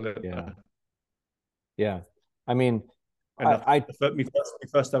ever litter. Yeah. I mean, my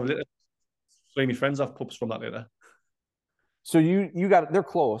first ever litter. 3 of my friends have pups from that litter. So they're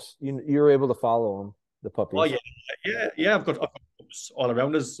close. You're able to follow them, the puppies. Oh yeah. I've got pups all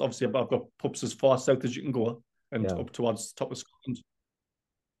around us. Obviously, I've got pups as far south as you can go, and up towards top of Scotland.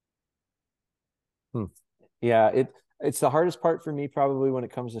 Yeah, it's the hardest part for me probably when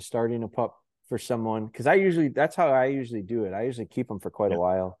it comes to starting a pup for someone, because that's how I usually do it. I usually keep them for quite a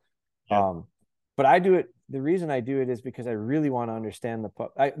while. Yeah. But I do it. The reason I do it is because I really want to understand the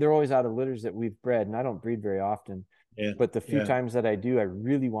pup. They're always out of litters that we've bred, and I don't breed very often. But the few times that I do, I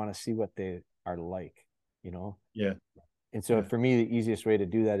really want to see what they are like, Yeah. And so for me, the easiest way to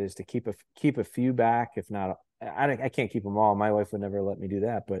do that is to keep a few back. If not, I can't keep them all. My wife would never let me do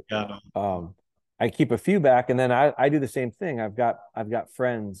that, but I keep a few back, and then I do the same thing. I've got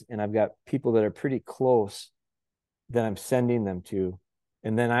friends, and I've got people that are pretty close that I'm sending them to,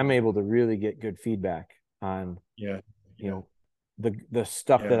 and then I'm able to really get good feedback on you know, the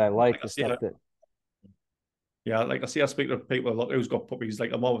stuff that I like, the stuff that. Yeah, like I see, I speak to people a lot who's got puppies.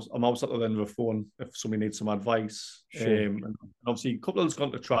 Like I'm always at the end of the phone if somebody needs some advice. Sure. And obviously, a couple of them's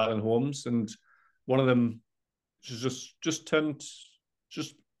gone to trial in homes, and one of them she's just turned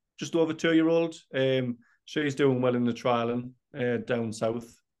just over 2-year-old. She's doing well in the trialing down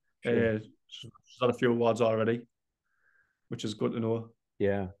south. Sure. She's had a few awards already, which is good to know.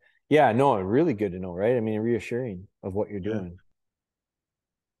 Yeah. Yeah, no, really good to know, right? I mean, reassuring of what you're doing.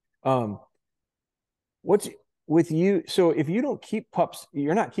 What's with you? So if you don't keep pups,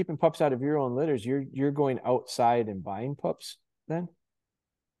 you're not keeping pups out of your own litters. You're going outside and buying pups then?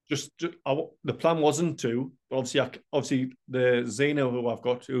 The plan wasn't to, but obviously the Xena who I've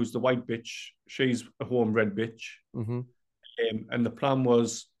got, who's the white bitch, she's a homebred bitch. And the plan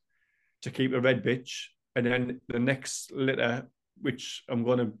was to keep a red bitch, and then the next litter, which I'm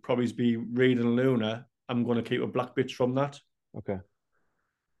going to probably be Reed and Luna, I'm going to keep a black bitch from that. Okay.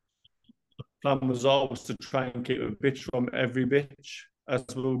 The plan was always to try and keep a bitch from every bitch as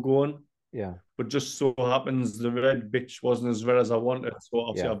we were going. Yeah. But just so happens the red bitch wasn't as red as I wanted. So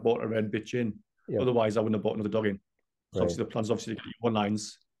obviously I bought a red bitch in. Yep. Otherwise I wouldn't have bought another dog in. So obviously the plan's obviously to get one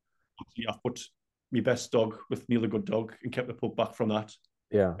lines. Obviously I've put my best dog with Neil the good dog and kept the pup back from that.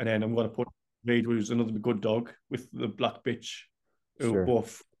 Yeah. And then I'm going to put Reed, who's another good dog, with the black bitch, who are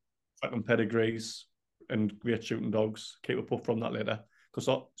both fucking pedigrees and great shooting dogs. Keep a pup from that litter.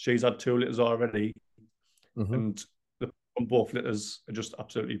 Because she's had 2 litters already. And from both litters are just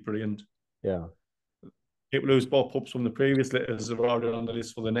absolutely brilliant. Yeah. People who's bought pups from the previous litters are already on the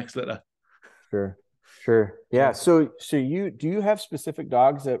list for the next litter. Sure. Yeah. So do you have specific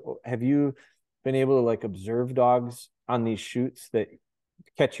dogs that have you been able to like observe dogs on these shoots that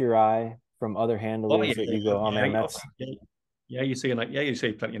catch your eye from other handlers that you go, oh man, that's you see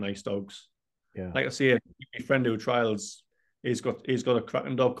plenty of nice dogs. Yeah. Like I see my friend who trials, he's got a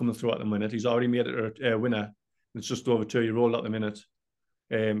cracking dog coming through at the minute. He's already made it a winner. It's just over 2-year-old at the minute.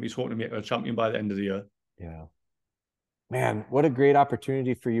 He's hoping to make it a champion by the end of the year. Yeah. Man, what a great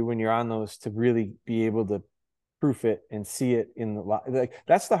opportunity for you when you're on those to really be able to proof it and see it in the like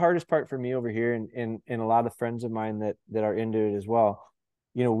that's the hardest part for me over here, and a lot of friends of mine that are into it as well.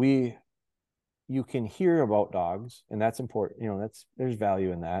 You know, you can hear about dogs, and that's important. You know, there's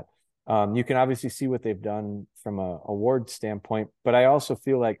value in that. You can obviously see what they've done from a award standpoint, but I also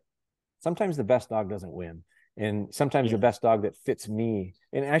feel like sometimes the best dog doesn't win, and sometimes the best dog that fits me,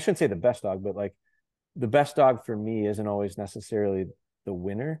 and I shouldn't say the best dog, but like the best dog for me isn't always necessarily the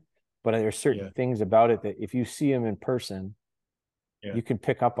winner, but there's certain things about it that if you see him in person, you can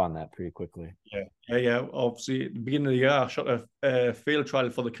pick up on that pretty quickly. Yeah. Obviously, at the beginning of the year, I shot a field trial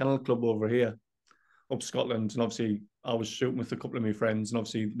for the Kennel Club over here, up Scotland, and obviously I was shooting with a couple of my friends, and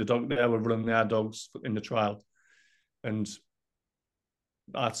obviously the dog there were running their dogs in the trial, and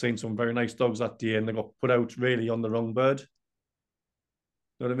I'd seen some very nice dogs that day, and they got put out really on the wrong bird.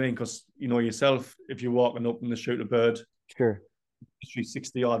 You know what I mean? Because you know yourself, if you're walking up and they shoot a bird, sure,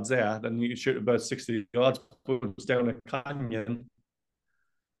 60 yards there, then you shoot a bird 60 yards, but it's down a canyon.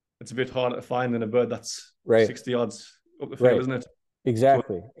 It's a bit harder to find than a bird that's 60 yards up the field, isn't it?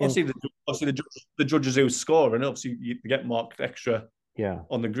 Exactly. So obviously, the judges who score, and obviously you get marked extra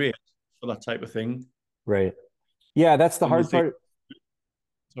on the grade for that type of thing. Right. Yeah, that's the hard part.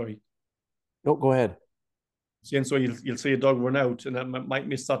 Sorry. No, go ahead. And so you'll see a dog run out, and that might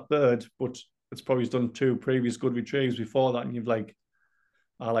miss that bird, but it's probably done 2 previous good retrieves before that, and you've like,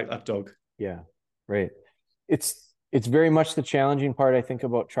 I like that dog. Yeah, right. It's very much the challenging part, I think,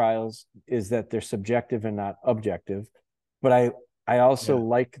 about trials is that they're subjective and not objective. But I also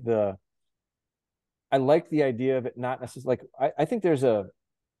like the idea of it not necessarily like I think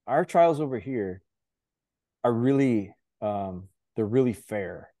our trials over here are really they're really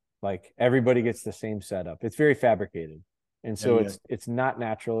fair. Like everybody gets the same setup. It's very fabricated. And so it's not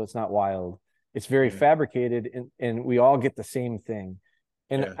natural, it's not wild. It's very fabricated, and we all get the same thing.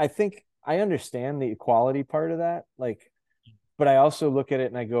 And I think I understand the equality part of that, like, but I also look at it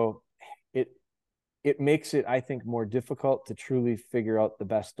and I go, it makes it, I think, more difficult to truly figure out the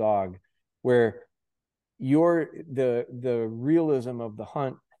best dog, where the realism of the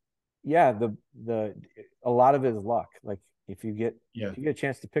hunt, a lot of it is luck. Like if you get a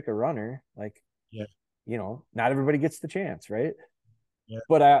chance to pick a runner, like you know, not everybody gets the chance, right?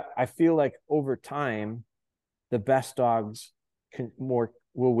 But I feel like over time, the best dogs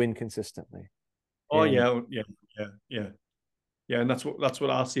will win consistently. Oh, yeah. And that's what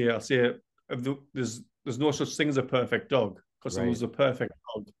I say. I say there's no such thing as a perfect dog, because if it was a perfect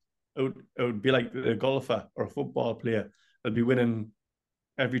dog, it would be like a golfer or a football player. They'd be winning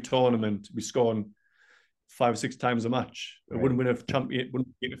every tournament, be scoring 5 or 6 times a match. It wouldn't win a champion,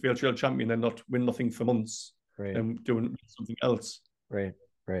 wouldn't be a field trail champion and not win nothing for months and doing something else. Right.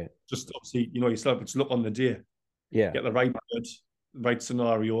 Just obviously, you still have to look on the day. Yeah. Get the right bird, right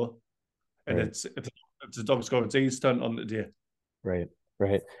scenario. And it's a dog's got its E's turn on the day. Right.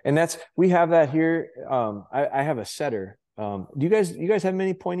 And we have that here. I have a setter. Do you guys have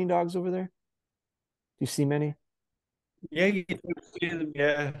many pointing dogs over there? Do you see many? Yeah, you do see them.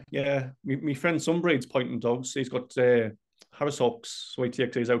 Yeah. My friend Sunbraid's pointing dogs. He's got Harris Hawks, so he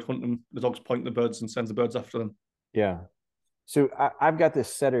takes these out hunting. The dogs point the birds and sends the birds after them. Yeah. So I've got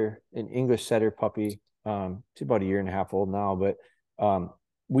this setter, an English setter puppy. It's about 1.5 years old now, but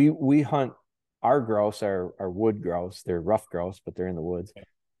we hunt our grouse, our wood grouse. They're rough grouse, but they're in the woods.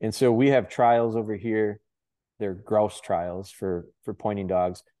 And so we have trials over here. They're grouse trials for pointing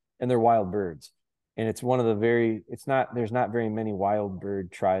dogs, and they're wild birds. And it's one of the there's not very many wild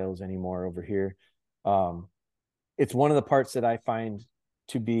bird trials anymore over here. It's one of the parts that I find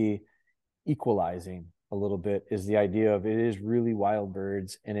to be equalizing a little bit is the idea of it is really wild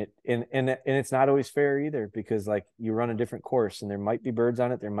birds, and it's not always fair either, because like you run a different course and there might be birds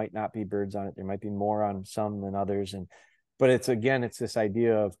on it, there might not be birds on it, there might be more on some than others, but it's this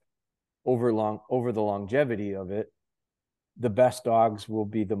idea of over the longevity of it, the best dogs will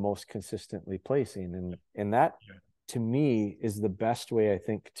be the most consistently placing, and that to me is the best way I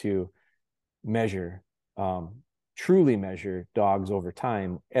think to measure truly measure dogs over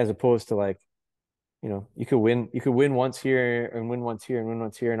time, as opposed to like, you could win once here and win once here and win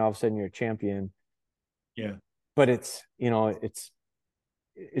once here, and all of a sudden you're a champion. Yeah. But it's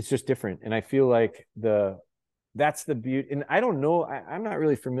just different. And I feel like that's the beauty. And I don't know, I'm not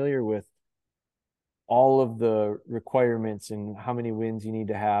really familiar with all of the requirements and how many wins you need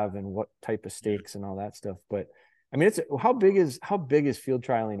to have and what type of stakes and all that stuff. But I mean, how big is field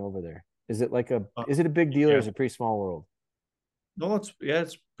trialing over there? Is it is it a big deal or is it a pretty small world? No,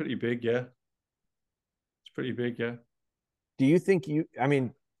 it's pretty big. Yeah. It's pretty big. Yeah. Do you think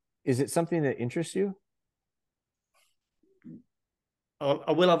is it something that interests you?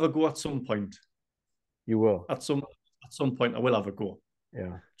 I will have a go at some point. You will? At some point, I will have a go.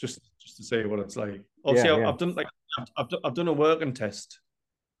 Yeah. Just to say what it's like. Obviously, I've done a working test,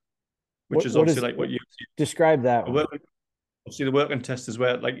 which is obviously like what you describe that. Obviously, the working test is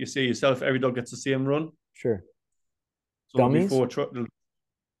where, like you see yourself, every dog gets the same run. Sure. So dummies?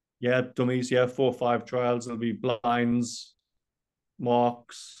 Dummies. 4 or 5 trials. There'll be blinds,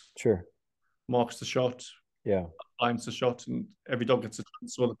 marks. Sure. Marks the shot. Yeah. Blinds the shot, and every dog gets a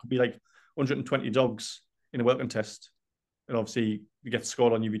chance. So there could be like 120 dogs in a working test, and obviously you get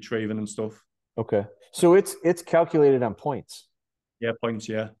scored on your retrieving and stuff. Okay. So it's calculated on points. Yeah, points.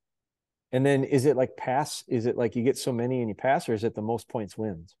 Yeah. And then is it like pass? Is it like you get so many and you pass, or is it the most points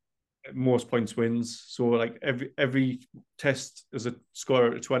wins? Most points wins. So like every test is a score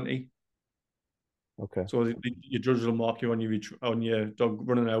out of 20. Okay. So your judge will mark you on your dog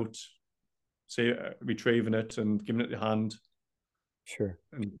running out, say retrieving it and giving it the hand. Sure.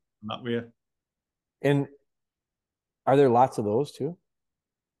 And that way. And are there lots of those too?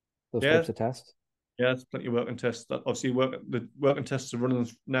 Those types of tests? Yeah, there's plenty of working tests. Obviously, the working tests are running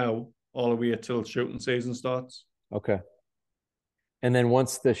now all the way until shooting season starts. Okay. And then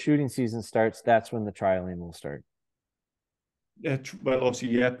once the shooting season starts, that's when the trialing will start. Yeah, well,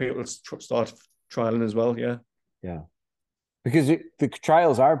 obviously, people start trialing as well. Yeah. Yeah. Because the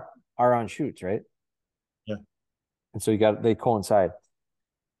trials are on shoots, right? Yeah. And so they coincide.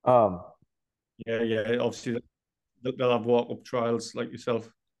 Yeah. Obviously, they'll have walk-up trials like yourself.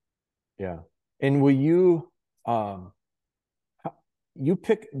 Yeah. And will you do you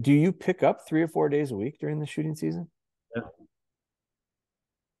pick up 3 or 4 days a week during the shooting season? Yeah.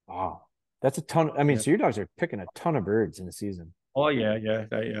 Wow. That's a ton. I mean, so your dogs are picking a ton of birds in the season. Oh yeah.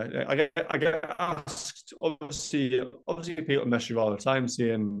 I get asked, obviously people measure all the time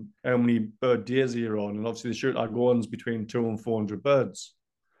saying how many bird days you're on, and obviously the shoot I go on between 200 and 400 birds.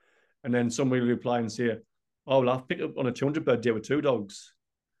 And then somebody will reply and say, oh, well, I've picked up on a 200 bird day with 2 dogs.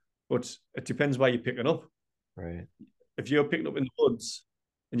 But it depends where you're picking up. Right. If you're picking up in the woods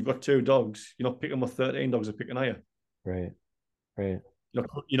and you've got 2 dogs, you're not picking up 13 dogs are picking higher. Right. You're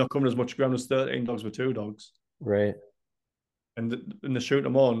not coming as much ground as 13 dogs with 2 dogs. Right. And in the shoot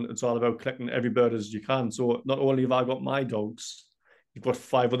them on, it's all about collecting every bird as you can. So not only have I got my dogs, you've got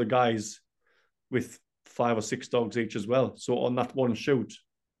 5 other guys with 5 or 6 dogs each as well. So on that one shoot,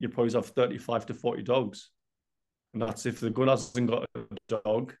 you probably have 35 to 40 dogs. And that's if the gun hasn't got a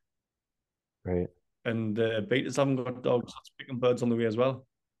dog. Right. And beaters haven't got dogs. That's picking birds on the way as well.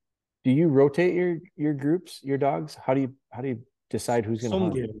 Do you rotate your groups, your dogs? How do you decide who's going to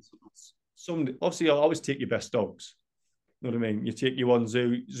hunt? Obviously, I always take your best dogs. You know what I mean? You take your ones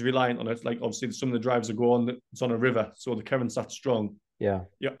who's reliant on it. Like obviously, some of the drives that go on, it's on a river, so the current's that strong. Yeah.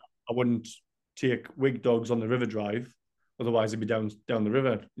 Yeah. I wouldn't take wig dogs on the river drive, otherwise it'd be down the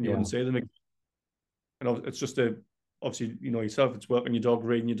river, and you wouldn't see them. And it's just obviously, you know yourself, it's working your dog,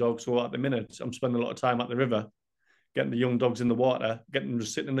 reading your dog. So at the minute, I'm spending a lot of time at the river, getting the young dogs in the water, getting them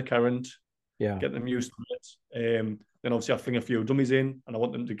just sitting in the current, getting them used to it. Then obviously I fling a few dummies in, and I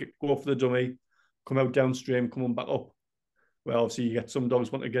want them to go for the dummy, come out downstream, come on back up. Well, obviously you get some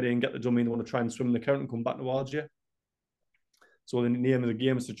dogs want to get in, get the dummy, and they want to try and swim in the current and come back towards you. So the name of the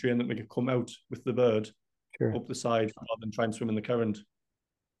game is to train them to come out with the bird up the side rather than try and swim in the current.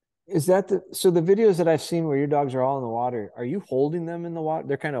 Is that so the videos that I've seen where your dogs are all in the water, are you holding them in the water?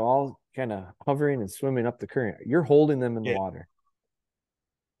 They're kind of all kind of hovering and swimming up the current. You're holding them in the water.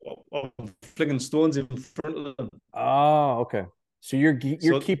 Well, flinging stones in front of them. Oh, okay. So you're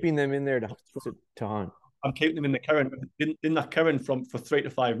keeping them in there to hunt. I'm keeping them in the current, in that current for 3 to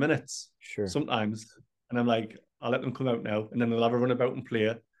 5 minutes. Sure. Sometimes, and I'm like, I'll let them come out now, and then they'll have a run about and play,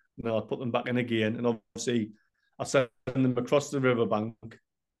 and then I'll put them back in again, and obviously I'll send them across the riverbank,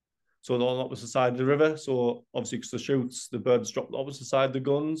 so they're on the opposite side of the river. So obviously, because the shoots, the birds drop the opposite side of the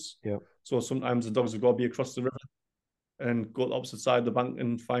guns. Yeah. So sometimes the dogs have got to be across the river and go to the opposite side of the bank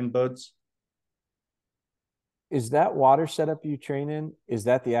and find birds. Is that water setup you train in? Is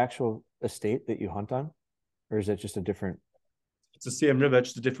that the actual estate that you hunt on? Or is that just a different? It's the same river,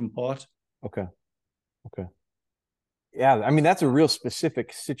 just a different part. Okay. Yeah, I mean, that's a real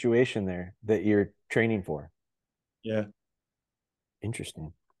specific situation there that you're training for. Yeah.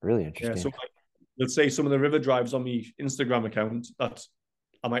 Interesting. Really interesting. Yeah, so let's say some of the river drives on my Instagram account that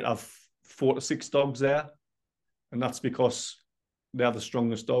I might have 4 to 6 dogs there. And that's because they're the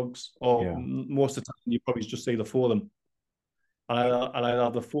strongest dogs. Or most of the time, you probably just see the 4 of them. And I'll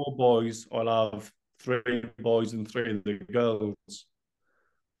have the 4 boys, or I'll have 3 boys and 3 of the girls.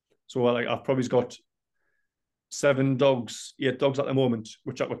 So I've probably got 7 dogs, 8 dogs at the moment,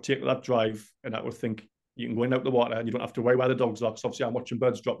 which I would take that drive, and I would think you can go in out the water and you don't have to worry where the dogs are, because obviously I'm watching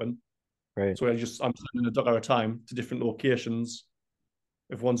birds dropping. Right. So I'm sending a dog at a time to different locations.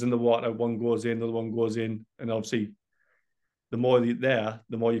 If one's in the water, one goes in, the other one goes in, and obviously the more you're there,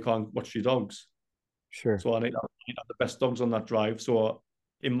 the more you can't watch your dogs. Sure. So I need to have the best dogs on that drive. So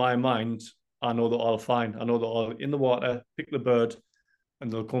in my mind, I know they're all fine. I know they're all in the water, pick the bird,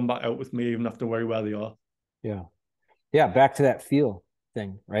 and they'll come back out with me, even have to worry where they are. Yeah. Yeah. Back to that feel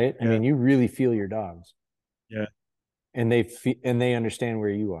thing, right? I mean, you really feel your dogs. Yeah. And they understand where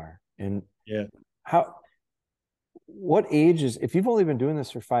you are. And what ages, if you've only been doing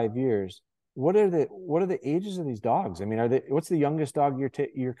this for 5 years, what are the ages of these dogs? I mean, what's the youngest dog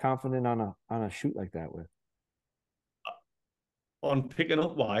you're confident on a shoot like that with? On picking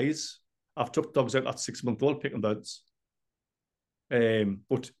up wise, I've took dogs out at 6-month-old picking birds.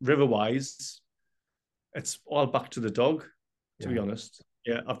 But river wise, it's all back to the dog, to be honest.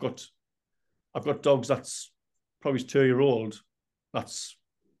 Yeah, I've got dogs that's probably 2-year-old, that's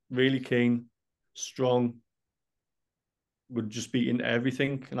really keen, strong, would just be into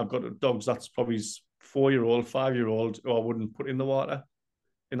everything. And I've got dogs that's probably 4-year-old, 5-year-old, who I wouldn't put in the water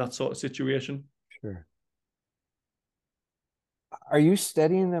in that sort of situation. Sure. Are you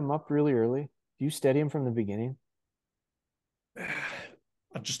steadying them up really early? Do you steady them from the beginning?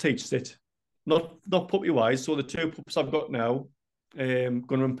 I just teach sit, not puppy wise. So the 2 pups I've got now,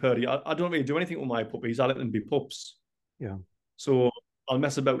 Gunner and Purdy, I don't really do anything with my puppies. I let them be pups. Yeah. So I'll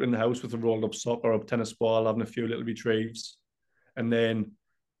mess about in the house with a rolled up sock or a tennis ball, having a few little retrieves, and then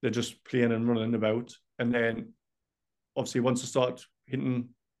they're just playing and running about. And then obviously once I start hitting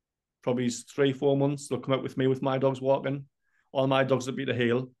probably 3-4 months, they'll come out with me with my dogs walking. All my dogs will be the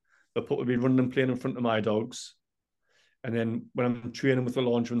heel. The pup will be running and playing in front of my dogs. And then when I'm training with the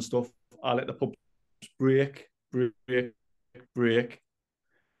launcher and stuff, I let the pups break. And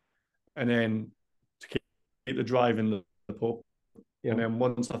then to keep the drive in the pup. Yeah. And then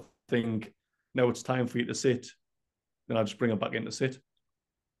once I think, now it's time for you to sit, then I just bring them back in to sit.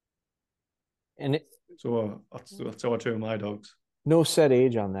 And so that's how I train my dogs. No set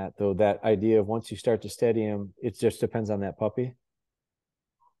age on that, though. That idea of once you start to steady them, it just depends on that puppy.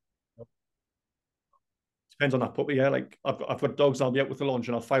 Depends on that puppy, yeah. Like I've got dogs, I'll be out with the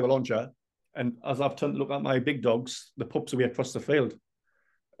launcher and I'll fire the launcher. And as I've turned to look at my big dogs, the pups will be across the field.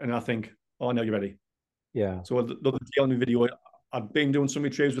 And I think, oh, now you're ready. Yeah. So the other day on the video, I'd been doing some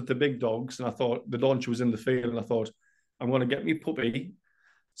retrieves with the big dogs, and I thought the launcher was in the field, and I thought I'm going to get me puppy,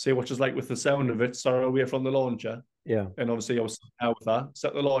 see what she's like with the sound of it, start away from the launcher. Yeah. And obviously I was out with her,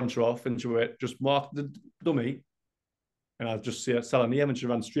 set the launcher off, and she just marked the dummy, and I just see her sat on the and she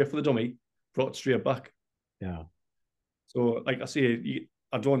ran straight for the dummy, brought it straight back. Yeah. So like I say,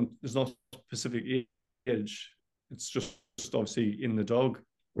 there's no specific age. It's just obviously in the dog.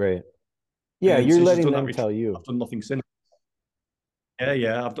 Right. Yeah, you're letting them tell you. I've done nothing since.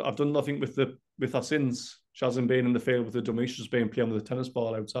 Yeah. I've done nothing with her since. She hasn't been in the field with the dummy. She's been playing with a tennis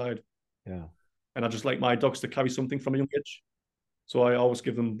ball outside. Yeah. And I just like my dogs to carry something from a young age. So I always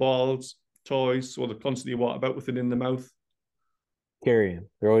give them balls, toys, so they're constantly what about with it in the mouth. Carrying.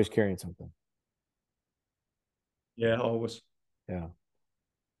 They're always carrying something. Yeah, always. Yeah.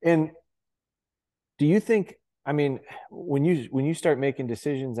 And do you think, I mean, when you start making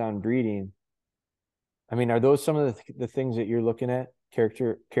decisions on breeding, I mean, are those some of the things that you're looking at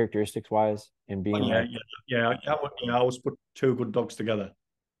characteristics wise and being I always put two good dogs together.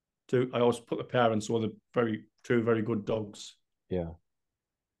 I always put the parents, so they're two very good dogs. Yeah.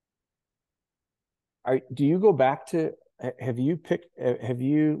 Do you go back to,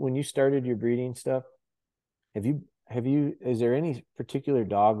 when you started your breeding stuff, is there any particular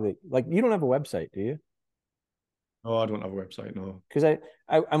dog that, like, you don't have a website, do you? No, I don't have a website, no. Because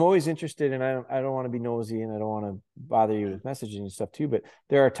I'm always interested, and I don't want to be nosy, and I don't want to bother you with messaging and stuff too, but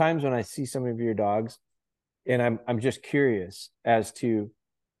there are times when I see some of your dogs and I'm just curious as to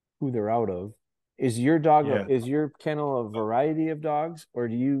who they're out of. Is your your kennel a variety of dogs, or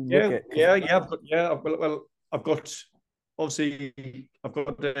do you look at? I've got obviously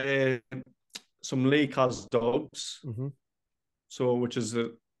some Lake has dogs, so which is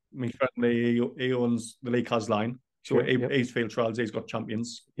my friend he owns the Lake has line. So he's field trials, he's got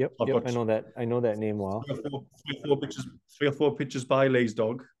champions. Yep, I know that name well. Three or four pictures by Lee's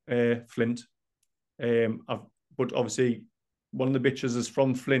dog, Flint. But obviously one of the bitches is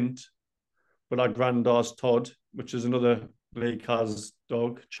from Flint, but our granddaughter's Todd, which is another Lake has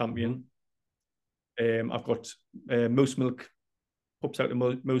dog champion. I've got Moose Milk, pups out of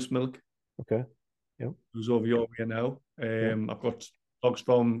Moose Milk. Okay. Yep. Who's over your way now. I've got dogs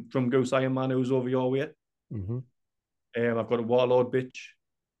from Drum Goose Iron Man, who's over your way. I've got a Warlord bitch.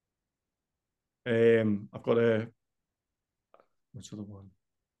 I've got which other one?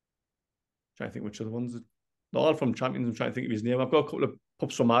 I'm trying to think which other ones. They're all from champions. I'm trying to think of his name. I've got a couple of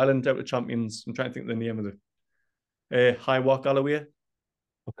pups from Ireland out of champions. I'm trying to think of the name of the High Walk Galloway.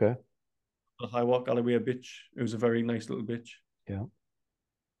 Okay. The High Walk Galloway bitch. It was a very nice little bitch. Yeah.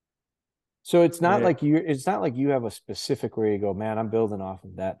 So it's not like you have a specific where you go, man, I'm building off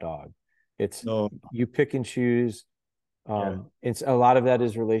of that dog. It's you pick and choose. It's a lot of that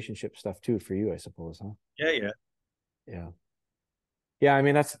is relationship stuff too for you, I suppose, huh? Yeah. I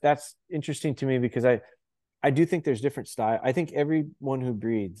mean, that's interesting to me because I do think there's different style. I think everyone who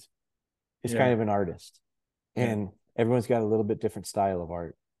breeds is kind of an artist, and everyone's got a little bit different style of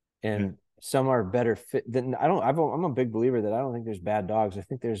art, and some are better fit than I'm a big believer that I don't think there's bad dogs. I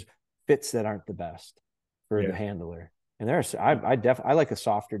think there's fits that aren't the best for the handler. And I like a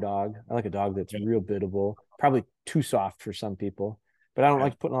softer dog. I like a dog that's real biddable, probably too soft for some people, but I don't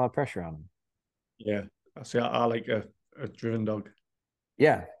like putting a lot of pressure on them. Yeah. I like a driven dog.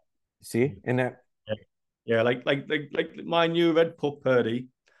 Yeah. See? And that. Yeah. Like my new red pup, Purdy,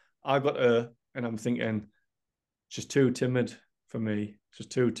 I got her and I'm thinking she's too timid for me. She's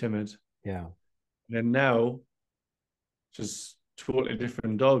too timid. Yeah. And then now she's totally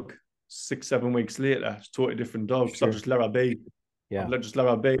different dog. 6-7 weeks later, it's totally different dog. So I just let her be. Yeah. Just let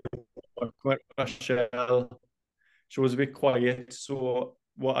her be. She was a bit quiet. So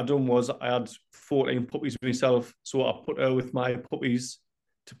what I done was I had 14 puppies myself. So I put her with my puppies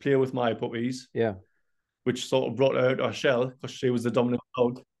to play with my puppies. Yeah. Which sort of brought her out of her shell because she was the dominant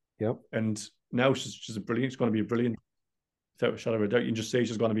dog. Yep. And now she's a brilliant. She's going to be a brilliant. Without a shadow of a doubt, you can just say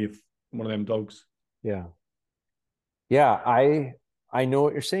she's going to be one of them dogs. Yeah. Yeah, I know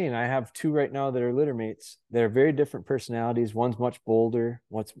what you're saying. I have two right now that are litter mates. They're very different personalities. One's much bolder.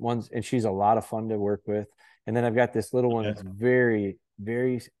 And she's a lot of fun to work with. And then I've got this little one that's very,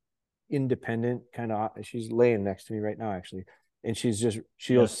 very independent. Kind of. She's laying next to me right now, actually. And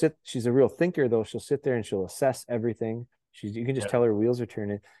she'll sit. She's a real thinker, though. She'll sit there and she'll assess everything. You can just tell her wheels are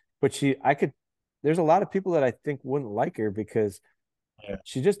turning. But there's a lot of people that I think wouldn't like her because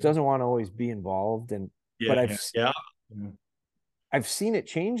she just doesn't want to always be involved. I've seen it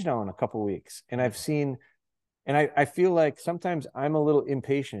change now in a couple of weeks, and I feel like sometimes I'm a little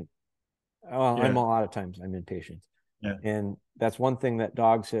impatient. Well, I'm a lot of times I'm impatient, and that's one thing that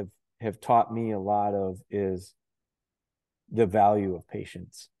dogs have taught me a lot of is the value of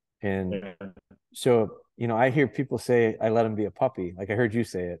patience. And so, you know, I hear people say, I let him be a puppy. Like I heard you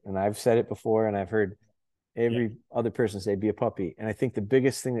say it, and I've said it before, and I've heard every other person say, be a puppy. And I think the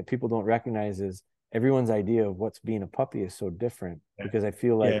biggest thing that people don't recognize is everyone's idea of what's being a puppy is so different, because I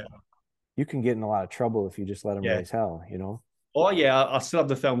feel like you can get in a lot of trouble if you just let them raise hell, you know? Oh yeah, I still have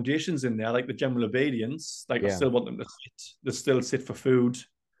the foundations in there, like the general obedience. Like I still want them to sit. They still sit for food.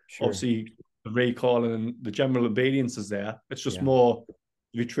 Sure. Obviously, the recall and the general obedience is there. It's just more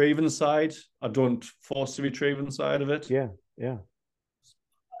the retrieving side. I don't force the retrieving side of it. Yeah.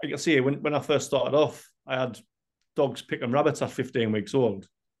 I can see when I first started off, I had dogs picking rabbits at 15 weeks old.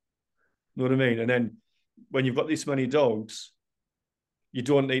 You know what I mean? And then when you've got this many dogs, you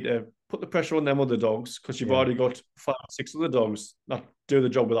don't need to put the pressure on them other dogs, because you've already got 5 or 6 other dogs that do the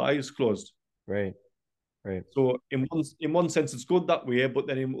job with their eyes closed. Right. So in one sense, it's good that way, but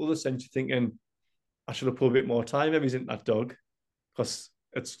then in other sense, you're thinking, I should have put a bit more time into that dog, because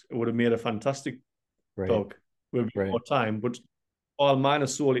it would have made a fantastic dog with a bit more time. But all mine are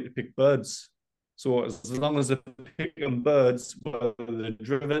solely to pick birds. So as long as they're picking birds, whether they're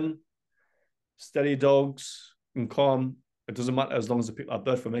driven, steady dogs, and calm, it doesn't matter as long as they pick that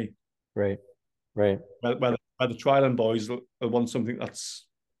bird for me. Right. Where the trialing boys will want something that's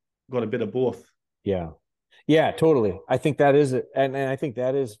got a bit of both. Yeah, totally. I think that is it. And I think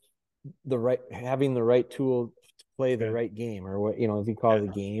that is having the right tool to play the right game, or what, you know, if you call it a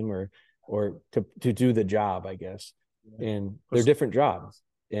game, or to do the job, I guess. And they're different jobs.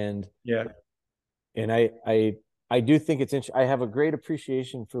 And I do think it's interesting. I have a great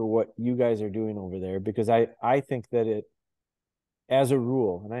appreciation for what you guys are doing over there, because I think that it, as a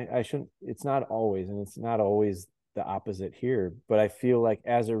rule, and I shouldn't, it's not always, and it's not always the opposite here, but I feel like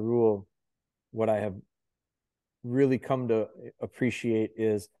as a rule, what I have really come to appreciate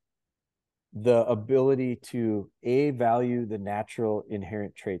is the ability to value the natural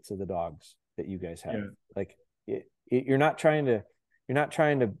inherent traits of the dogs that you guys have. Like you're not trying to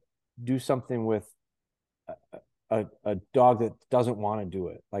do something with a dog that doesn't want to do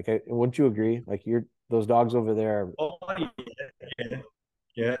it. Like, wouldn't you agree? Like those dogs over there are...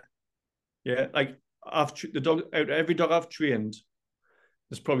 Yeah. Like every dog I've trained,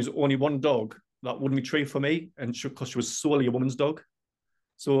 there's probably only one dog that wouldn't be trained for me, and because she was solely a woman's dog.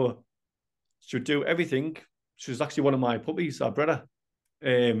 So she would do everything. She was actually one of my puppies. I bred her.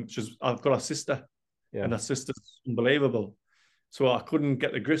 I've got a sister, and her sister's unbelievable. So I couldn't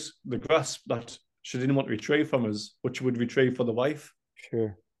get the grasp that she didn't want to retrieve from us, but she would retrieve for the wife.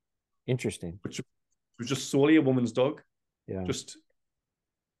 Sure. Interesting. But she was just solely a woman's dog. Yeah.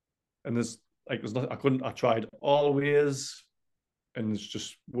 And I tried all ways, and it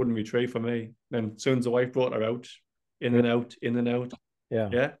just wouldn't retrieve for me. Then as soon as the wife brought her out, in and out.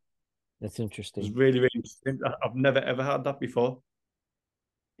 Yeah. That's interesting. It was really, really interesting. I've never ever had that before.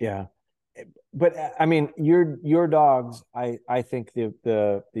 Yeah. But I mean, your dogs, I think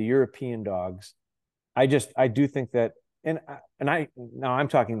the European dogs, I do think that, and now I'm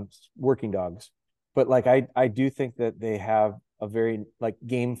talking working dogs, but like I do think that they have a very like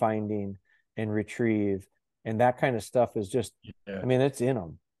game finding and retrieve, and that kind of stuff is just, I mean, it's in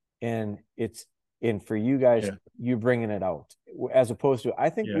them, and it's in for you guys, you bringing it out, as opposed to, I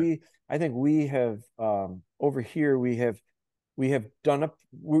think we have over here, we have done up,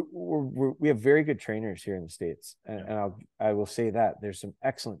 we have very good trainers here in the States, and I will say that there's some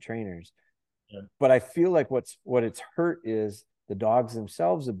excellent trainers, but I feel like what it's hurt is the dogs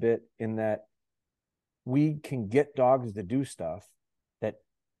themselves a bit, in that we can get dogs to do stuff that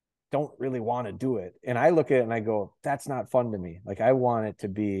don't really want to do it, and I look at it and I go, that's not fun to me. Like, I want it to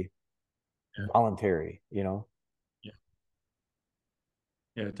be voluntary, you know?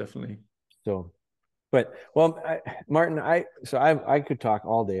 Yeah, definitely. So, but Martin, I could talk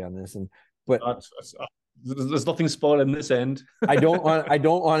all day on this, but there's nothing spoiling this end. I don't want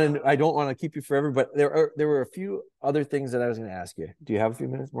to keep you forever, but there were a few other things that I was going to ask you. Do you have a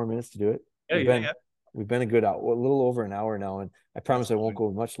few more minutes to do it? We've been a little over an hour now, and I promise I won't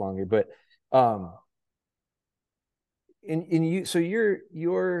go much longer. But so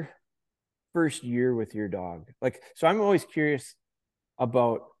your first year with your dog, like, so I'm always curious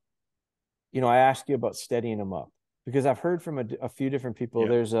about, I asked you about steadying them up, because I've heard from a few different people.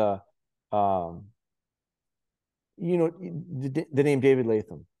 There's the name David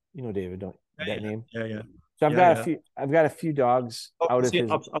Latham. You know David, don't that name? Yeah. So I've got a few dogs out of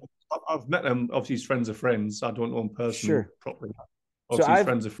his. I've met him. Obviously, he's friends of friends. I don't know him personally properly. Obviously, he's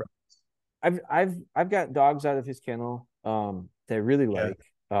friends of friends. I've got dogs out of his kennel that I really like.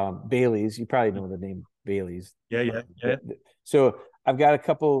 Bailey's. You probably know the name Bailey's. Yeah. So I've got a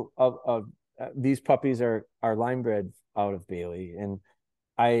couple of these puppies are line bred out of Bailey, and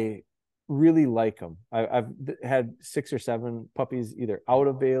I really like them. I've had 6 or 7 puppies either out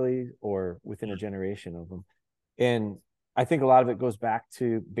of Bailey or within a generation of them, and I think a lot of it goes back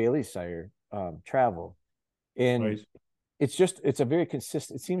to Bailey's sire travel, and Right. it's a very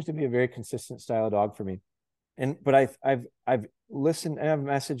consistent. It seems to be a very consistent style of dog for me. But I've listened and I've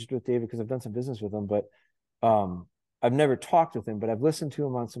messaged with David because I've done some business with him, but I've never talked with him, but I've listened to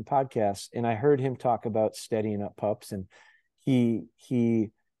him on some podcasts, and I heard him talk about steadying up pups, and he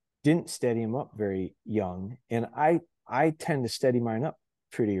didn't steady him up very young, and I tend to steady mine up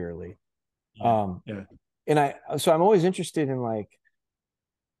pretty early. Yeah. And so I'm always interested in, like,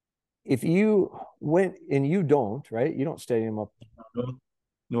 if you went and you don't, right? You don't steady them up.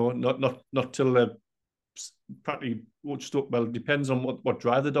 No, not till they're practically just up. Well, it depends on what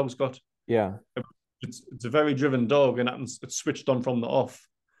drive the dog's got. Yeah. It's a very driven dog, and it's switched on from the off.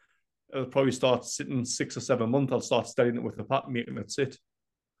 It'll probably start sitting 6 or 7 months. I'll start steadying it with the pack, making it sit.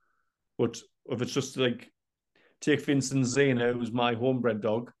 But if it's just like, take for instance Zena, who's my homebred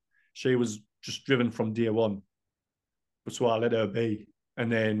dog, she was just driven from day one. But so I let her be.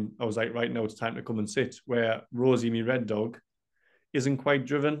 And then I was like, right, now it's time to come and sit. Where Rosie, my red dog, isn't quite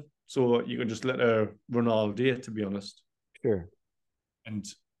driven. So you can just let her run all day, to be honest. Sure. And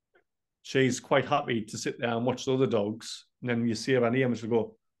she's quite happy to sit there and watch the other dogs. And then you see her name and she'll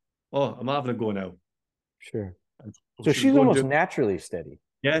go, oh, I'm having a go now. Sure. So she's almost naturally steady.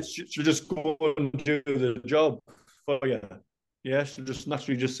 Yeah, she'll just go and do the job for you. Yeah, she'll just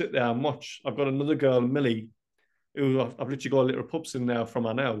naturally just sit there and watch. I've got another girl, Millie, who I've literally got little pups in there from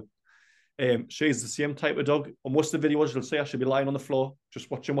her now. She's the same type of dog. On most of the videos, she'll say I should be lying on the floor, just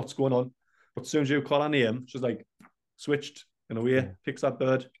watching what's going on. But as soon as you call her name, she's like, switched and away, picks that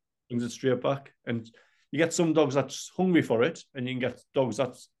bird, brings it straight back. And you get some dogs that's hungry for it, and you can get dogs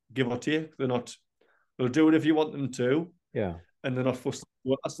that give or take. They'll do it if you want them to. Yeah. And they're not forced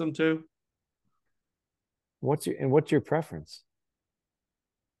to ask them to. What's your preference?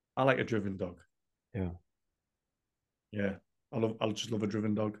 I like a driven dog. Yeah. Yeah. I'll just love a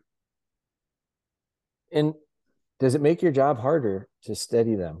driven dog. And does it make your job harder to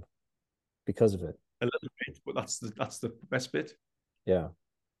steady them because of it? A little bit, but that's the best bit. Yeah.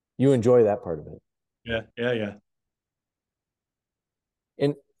 You enjoy that part of it. Yeah.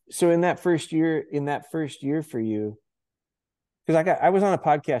 And so in that first year for you, because I was on a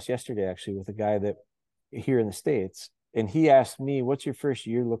podcast yesterday actually with a guy that here in the States, and he asked me, what's your first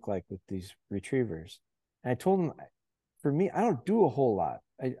year look like with these retrievers? And I told him, for me, I don't do a whole lot.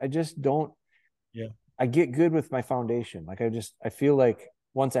 I just don't. Yeah. I get good with my foundation. Like I feel like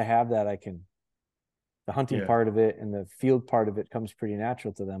once I have that, the hunting part of it and the field part of it comes pretty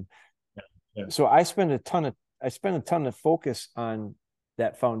natural to them. Yeah. So I spend a ton of focus on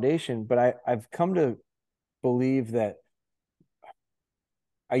that foundation, but I've come to believe that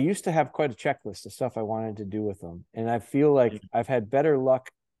I used to have quite a checklist of stuff I wanted to do with them. And I feel like I've had better luck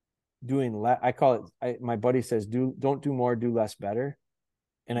doing less. I call it, my buddy says, don't do more, do less better.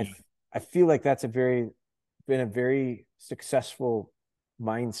 And I feel like that's been a very successful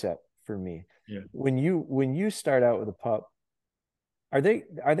mindset for me. Yeah. When you start out with a pup, are they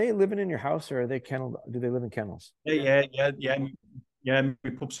living in your house, or are they do they live in kennels? Yeah. My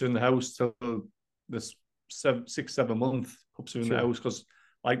pups are in the house till this 6-7 month. Pups are in the house because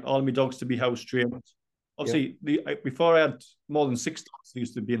I like all my dogs to be house trained. Obviously, before I had more than 6 dogs, they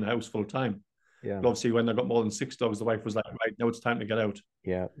used to be in the house full time. Yeah. But obviously, when I got more than 6 dogs, the wife was like, right, now it's time to get out.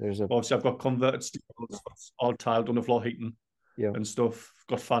 Yeah. Obviously, I've got converted stables, all tiled, underfloor heating and stuff.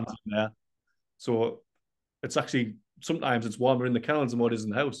 Got fans in there. So it's actually, sometimes it's warmer in the kennels than what it is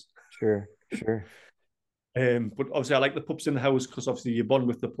in the house. Sure. But obviously, I like the pups in the house because obviously you bond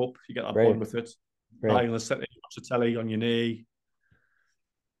with the pup, you get that bond with it. Right. Lying on the set, you watch the telly on your knee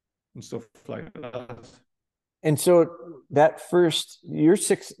and stuff like that. And so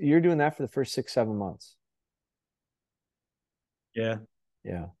you're doing that for the first 6-7 months. Yeah.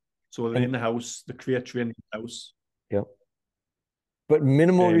 So they're in the house, the crate train in the house. Yep. But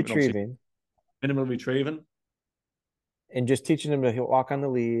minimal retrieving. Minimal retrieving. And just teaching them to walk on the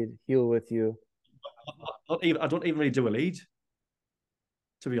lead, heel with you. I don't even really do a lead,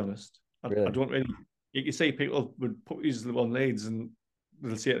 to be honest. I don't really. You see people would put these on leads and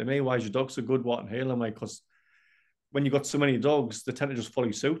they'll say to me, why is your dog so good, what and heel? I'm like, because when you've got so many dogs, they tend to just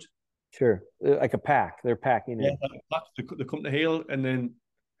follow suit. Sure. Like a pack. They're packing in. They come to heel, and then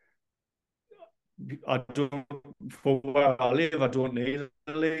for where I live, I don't need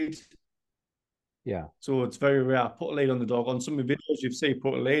a lead. Yeah. So it's very rare. I put a lead on the dog. On some of the videos you've seen,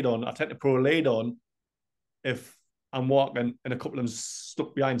 put a lead on. I tend to put a lead on if I'm walking and a couple of them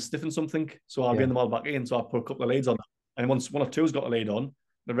stuck behind sniffing something. So I'll bring them all back in. So I put a couple of leads on. And once one or two's got a lead on,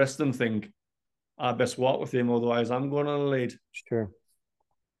 the rest of them think, I best walk with him, otherwise I'm going on a lead. Sure.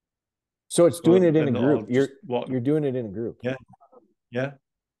 So it's doing it in a group. You're doing it in a group. Yeah. Yeah.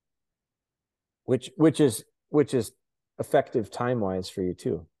 Which is effective time-wise for you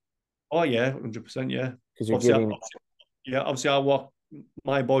too. Oh yeah, 100%, yeah. Because you're getting obviously I walk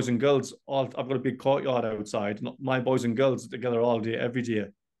my boys and girls I've got a big courtyard outside. My boys and girls are together all day, every day.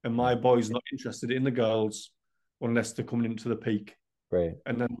 And my boys not interested in the girls unless they're coming into the peak. Right.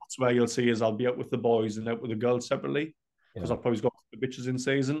 And then that's where you'll see is I'll be out with the boys and out with the girls separately. Because I've probably got the bitches in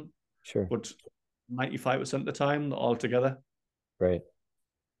season. Sure. But 95% of the time, they're all together. Right.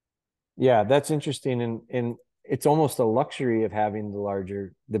 Yeah, that's interesting. And it's almost a luxury of having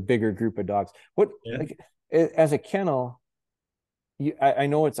the bigger group of dogs. Like, as a kennel, I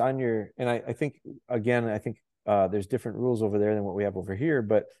know it's on your, and I think, again, there's different rules over there than what we have over here,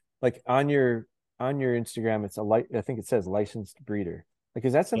 but like on your Instagram, I think it says licensed breeder. Like,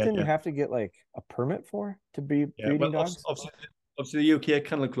 is that something you have to get like a permit for to be breeding dogs? Obviously, the UK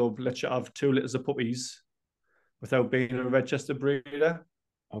Kennel Club lets you have 2 litters of puppies without being a registered breeder.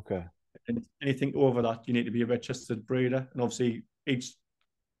 Okay. And anything over that, you need to be a registered breeder. And obviously, each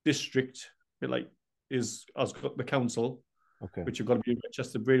district has got the council. Okay. But you've got to be a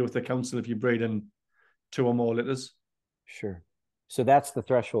registered breeder with the council if you're breeding 2 or more litters. Sure. So that's the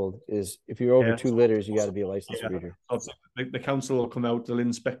threshold, is if you're over 2 litters, you got to be a licensed breeder. The council will come out, they'll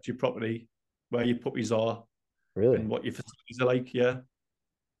inspect your property, where your puppies are. Really? And what your facilities are like, yeah.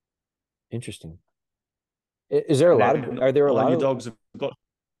 Interesting. Is there are there a lot of your of dogs have got?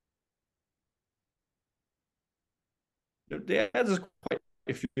 Yeah, there's quite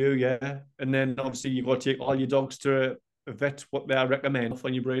a few, yeah. And then obviously you've got to take all your dogs to a vet, what they recommend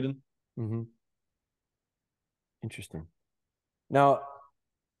when you're breeding. Mm-hmm. Interesting. Now,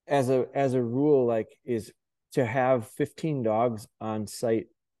 as a rule, like, is to have 15 dogs on site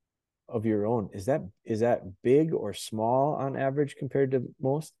of your own, is that big or small on average compared to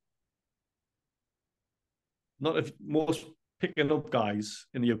most? Not if most picking up guys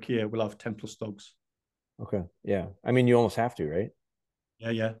in the UK will have 10 plus dogs. Okay. Yeah. I mean, you almost have to, right?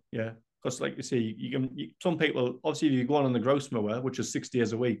 Yeah. Because like you see, some people, obviously if you go on the grouse mower, which is 6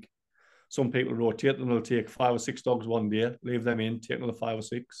 days a week, some people rotate and they'll take 5 or 6 dogs one day, leave them in, take another 5 or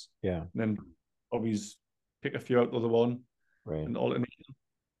 6. Yeah. And then always pick a few out the other one. Right. And alternate.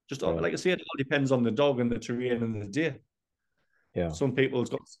 Just like I say, it all depends on the dog and the terrain and the day. Yeah. Some people's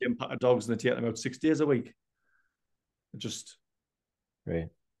got the same pack of dogs and they take them out 6 days a week. Just right.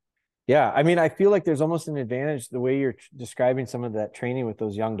 Yeah, I mean, I feel like there's almost an advantage the way you're describing some of that training with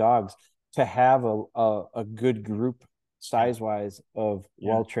those young dogs to have a good group size wise of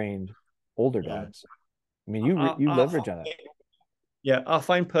well-trained older dogs. I mean, you leverage on that. Yeah, I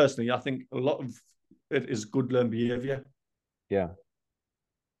find personally, I think a lot of it is good learned behavior. Yeah.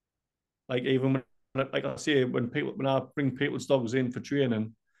 Like even like I say, when I bring people's dogs in for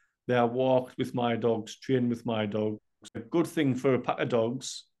training, they are walked with my dogs, trained with my dogs. A good thing for a pack of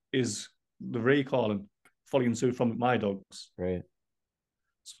dogs is the recalling, following suit from my dogs. Right.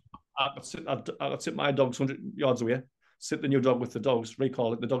 So I'd sit my dogs 100 yards away, sit the new dog with the dogs,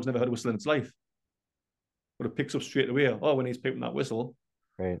 recall it. The dog's never heard a whistle in its life. But it picks up straight away. Oh, when he's picking that whistle.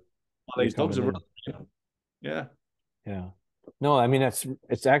 Right. All these dogs are running. Yeah. Yeah. No, I mean,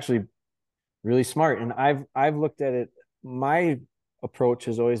 it's actually really smart. And I've looked at it. My approach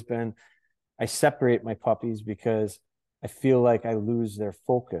has always been, I separate my puppies because I feel like I lose their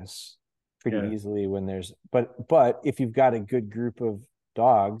focus pretty easily when but if you've got a good group of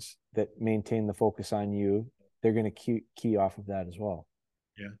dogs that maintain the focus on you, they're going to key off of that as well.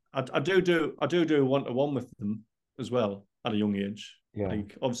 Yeah, I do one-to-one with them as well at a young age. Yeah.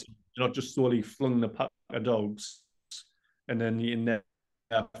 Like obviously you're not just solely flung the pack of dogs and then you're in there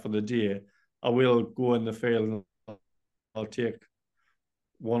for the day. I will go in the field and I'll take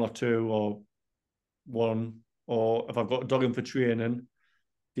 1 or 2 or 1, or if I've got a dog in for training,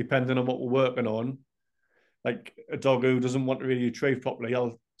 depending on what we're working on, like a dog who doesn't want to really retrieve properly,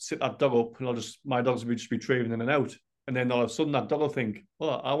 I'll sit that dog up and my dogs will just be retrieving in and out. And then all of a sudden that dog will think,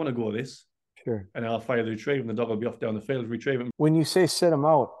 well, I want to go this. Sure. And I'll fire the retrieve and the dog will be off down the field retrieving. When you say sit him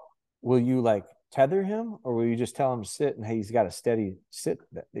out, will you like tether him or will you just tell him to sit and hey, he's got a steady sit?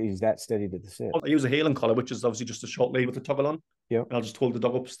 He's that steady to the sit. I use a heeling collar, which is obviously just a short lead with a toggle on. Yep. And I'll just hold the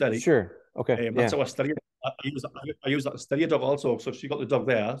dog up steady. Sure. Okay. That's how I steady it. I use that to steady a dog also. So she got the dog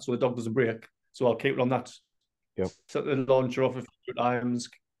there, so the dog doesn't break. So I'll keep it on that. Yep. Set the launcher off a few times.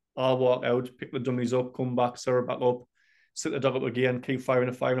 I'll walk out, pick the dummies up, come back, set her back up, set the dog up again, keep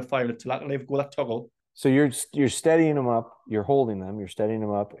firing till I can leave go that toggle. So you're steadying them up, you're holding them, you're steadying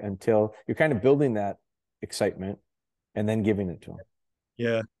them up until you're kind of building that excitement and then giving it to them.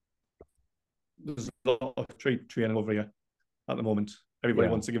 Yeah. There's a lot of treat training over here at the moment. Everybody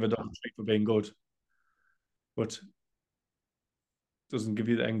wants to give a dog a treat for being good, but doesn't give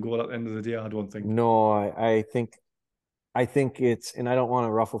you the end goal at the end of the day, I don't think. No, I think it's, and I don't want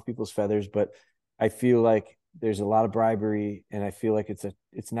to ruffle people's feathers, but I feel like there's a lot of bribery, and I feel like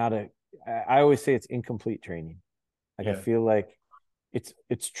it's not I always say it's incomplete training. Like I feel like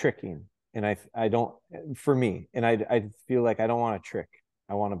it's tricking, and I don't, for me, and I feel like I don't want a trick.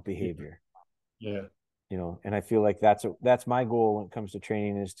 I want a behavior. Yeah. You know, and I feel like that's my goal when it comes to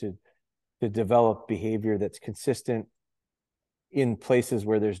training, is to develop behavior that's consistent in places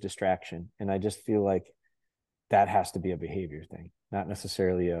where there's distraction. And I just feel like that has to be a behavior thing, not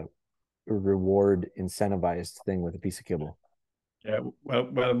necessarily a reward incentivized thing with a piece of kibble. Yeah.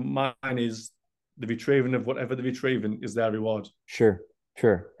 Well, mine is the retrieving of whatever the retrieving is their reward. Sure.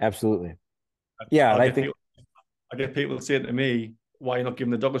 Absolutely. Yeah. And I get people saying to me, why are you not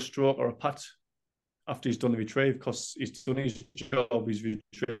giving the dog a stroke or a pat after he's done the retrieve? Because he's done his job, he's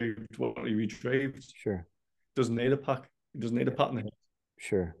retrieved what he retrieved. Sure. Doesn't need a pack. He doesn't need a pat in the head.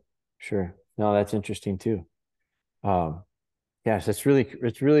 Sure. No, that's interesting too. Yes,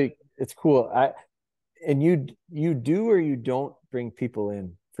 it's cool. And you do or you don't bring people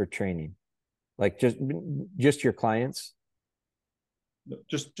in for training, like just your clients?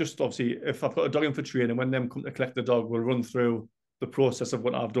 Just obviously, if I've got a dog in for training, when them come to collect the dog, we'll run through the process of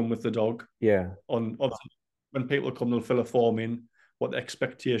what I've done with the dog. Yeah. On obviously, when people come, they'll fill a form in, what the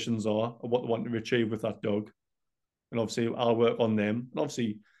expectations are, and what they want to achieve with that dog. And obviously, I'll work on them. And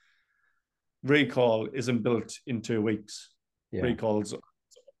obviously, recall isn't built in 2 weeks. Yeah. Recall's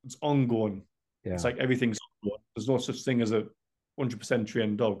it's ongoing. Yeah. It's like everything's ongoing. There's no such thing as a 100%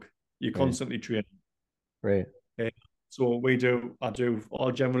 trained dog. You're constantly training. Right. So I do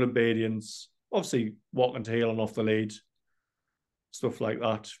all general obedience, obviously walking to heel and off the lead, stuff like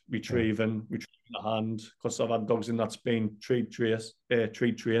that, retrieving the hand, because I've had dogs in that's been treat trained.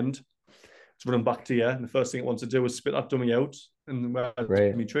 It's running back to you, and the first thing it wants to do is spit that dummy out and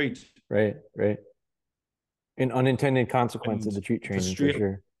me treat. Right. An unintended consequence of the treat training, for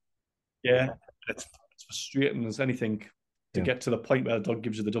sure. Yeah, it's frustrating as anything to get to the point where the dog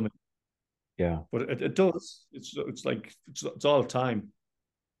gives you the dummy. Yeah, but it does. It's all the time.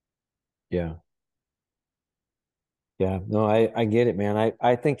 Yeah. No, I get it, man.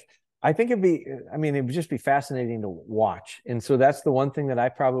 I think it would just be fascinating to watch. And so that's the one thing that I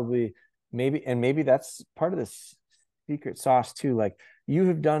probably maybe that's part of the secret sauce too. Like you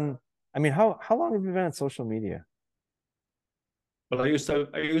have done, how long have you been on social media? Well, I used to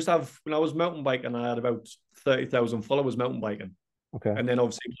have, when I was mountain biking, I had about 30,000 followers mountain biking. Okay. And then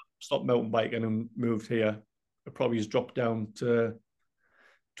obviously stopped mountain biking and moved here. It probably has dropped down to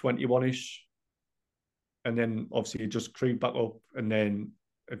 21-ish. And then obviously it just creeped back up, and then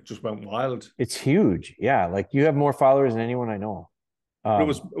it just went wild. It's huge. Yeah. Like you have more followers than anyone I know. I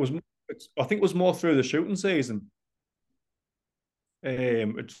think it was more through the shooting season.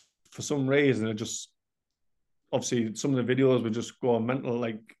 For some reason, it just, obviously some of the videos were just going mental.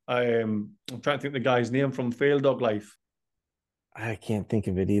 Like I'm trying to think the guy's name from Field Dog Life. I can't think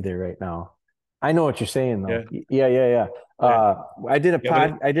of it either right now. I know what you're saying though. Yeah. I did a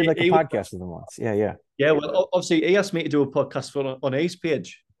podcast with him once. Yeah. Yeah, well, obviously he asked me to do a podcast on his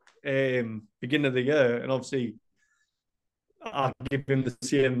page, beginning of the year, and obviously I give him the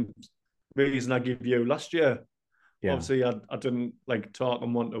same reason I give you last year. Yeah. Obviously, I didn't like talk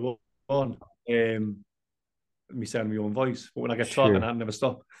and want to on me saying my own voice, but when I get talking, I never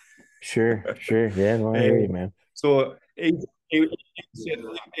stop. Sure. Yeah, no, I hear you, man. So he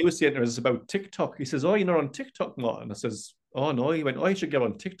was saying to us about TikTok. He says, "Oh, you're not on TikTok, Martin." I says, "Oh no." He went, "Oh, you should get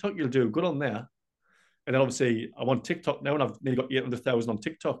on TikTok. You'll do good on there." And then obviously I'm on TikTok now, and I've nearly got 800,000 on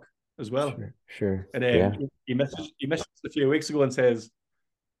TikTok as well. Sure. And then he messaged a few weeks ago and says,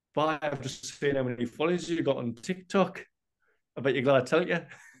 "Bye, I've just seen how many followers you got on TikTok. I bet you're glad I tell you."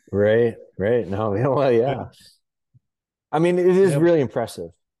 Right. No, well, yeah. It is really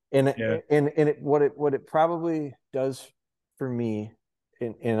impressive. And what it probably does for me,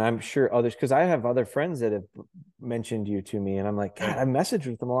 and I'm sure others, because I have other friends that have mentioned you to me, and I'm like, God, I messaged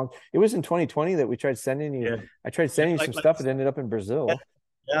with them along. It was in 2020 that we tried sending you. Yeah. I tried sending you some stuff. It ended up in Brazil.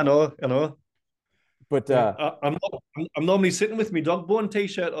 Yeah, I know. But I'm normally sitting with my dog bone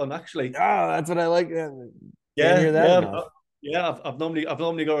t-shirt on. Actually, that's what I like. I've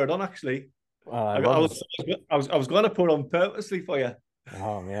normally got it on. Actually, I was going to put it on purposely for you.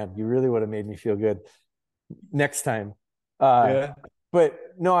 Oh man, you really would have made me feel good next time. But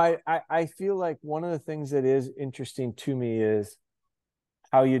no, I feel like one of the things that is interesting to me is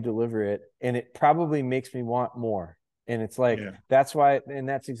how you deliver it, and it probably makes me want more. And it's like, that's why, and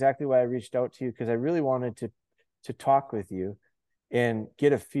that's exactly why I reached out to you, because I really wanted to talk with you and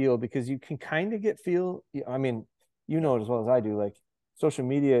get a feel, because you can kind of I mean, you know it as well as I do, like social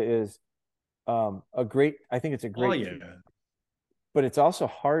media is I think it's a great tool, but it's also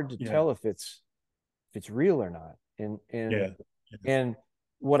hard to tell if it's real or not. And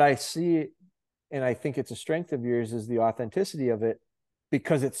what I see, and I think it's a strength of yours, is the authenticity of it,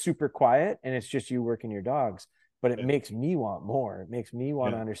 because it's super quiet and it's just you working your dogs. But it makes me want more. It makes me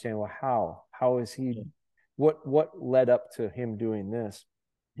want to understand, well, how is he, what led up to him doing this,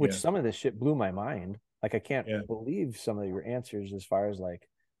 which some of this shit blew my mind. Like, I can't believe some of your answers as far as like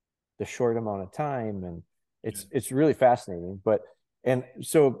the short amount of time. And it's really fascinating. And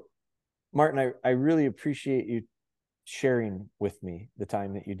so, Martin, I really appreciate you sharing with me the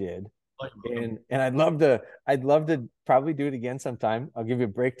time that you did. And I'd love to probably do it again sometime. I'll give you a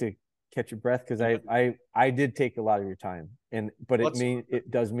break to catch your breath, because I did take a lot of your time, but it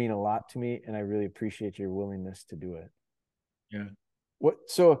does mean a lot to me, and I really appreciate your willingness to do it.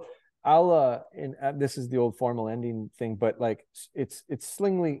 So I'll and this is the old formal ending thing, but like it's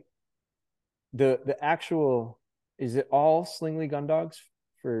Slingley, the actual, is it all Slingley GunDogs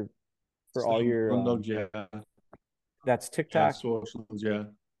for all your GunDogs, that's TikTok, socials,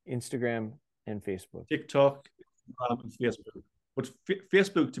 Instagram, and Facebook. TikTok, and Facebook. But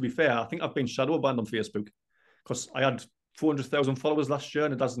Facebook, to be fair, I think I've been shadow banned on Facebook, because I had 400,000 followers last year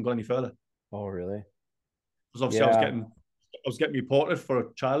and it hasn't gone any further. Oh, really? Because obviously I was getting reported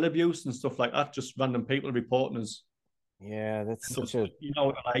for child abuse and stuff like that. Just random people reporting us. Yeah, that's such a,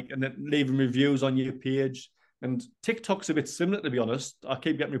 and then leaving reviews on your page. And TikTok's a bit similar, to be honest. I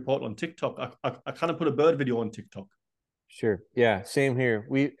keep getting reported on TikTok. I kind of put a bird video on TikTok. Sure. Yeah, same here.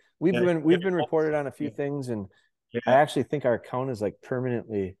 We've been reported on a few things, and I actually think our account is like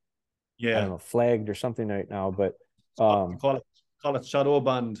permanently, I don't know, flagged or something right now. But call it shadow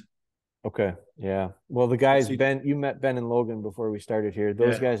banned. Okay. Yeah. Well, the guys, you met Ben and Logan before we started here.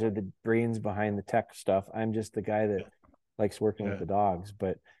 Those guys are the brains behind the tech stuff. I'm just the guy that likes working with the dogs.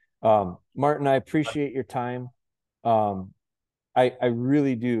 But Martin, I appreciate your time. I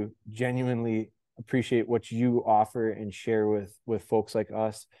really do genuinely appreciate what you offer and share with folks like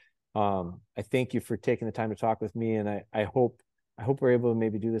us. I thank you for taking the time to talk with me, and I hope we're able to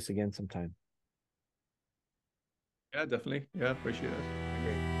maybe do this again sometime. Yeah, definitely. Yeah, appreciate it.